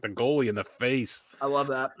cross-checked the goalie in the face. I love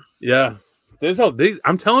that. Yeah.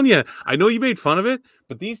 I'm telling you, I know you made fun of it,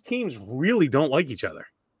 but these teams really don't like each other.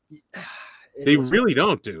 They really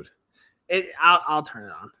don't, dude. I'll turn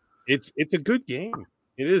it on. It's a good game.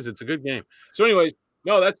 It is. It's a good game. So, anyways,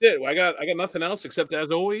 no, that's it. I got nothing else except,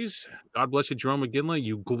 as always, God bless you, Jerome McGinley,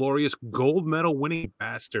 you glorious gold medal winning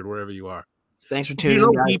bastard, wherever you are. Thanks for tuning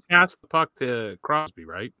in, guys. He passed the puck to Crosby,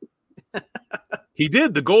 right? He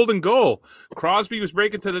did, the golden goal. Crosby was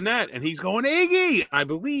breaking to the net, and he's going, Iggy! I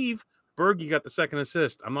believe Bergie got the second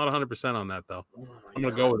assist. I'm not 100% on that, though. I'm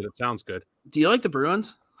going to go with it. It sounds good. Do you like the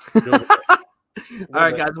Bruins? All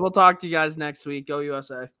right, guys. We'll talk to you guys next week. Go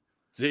USA.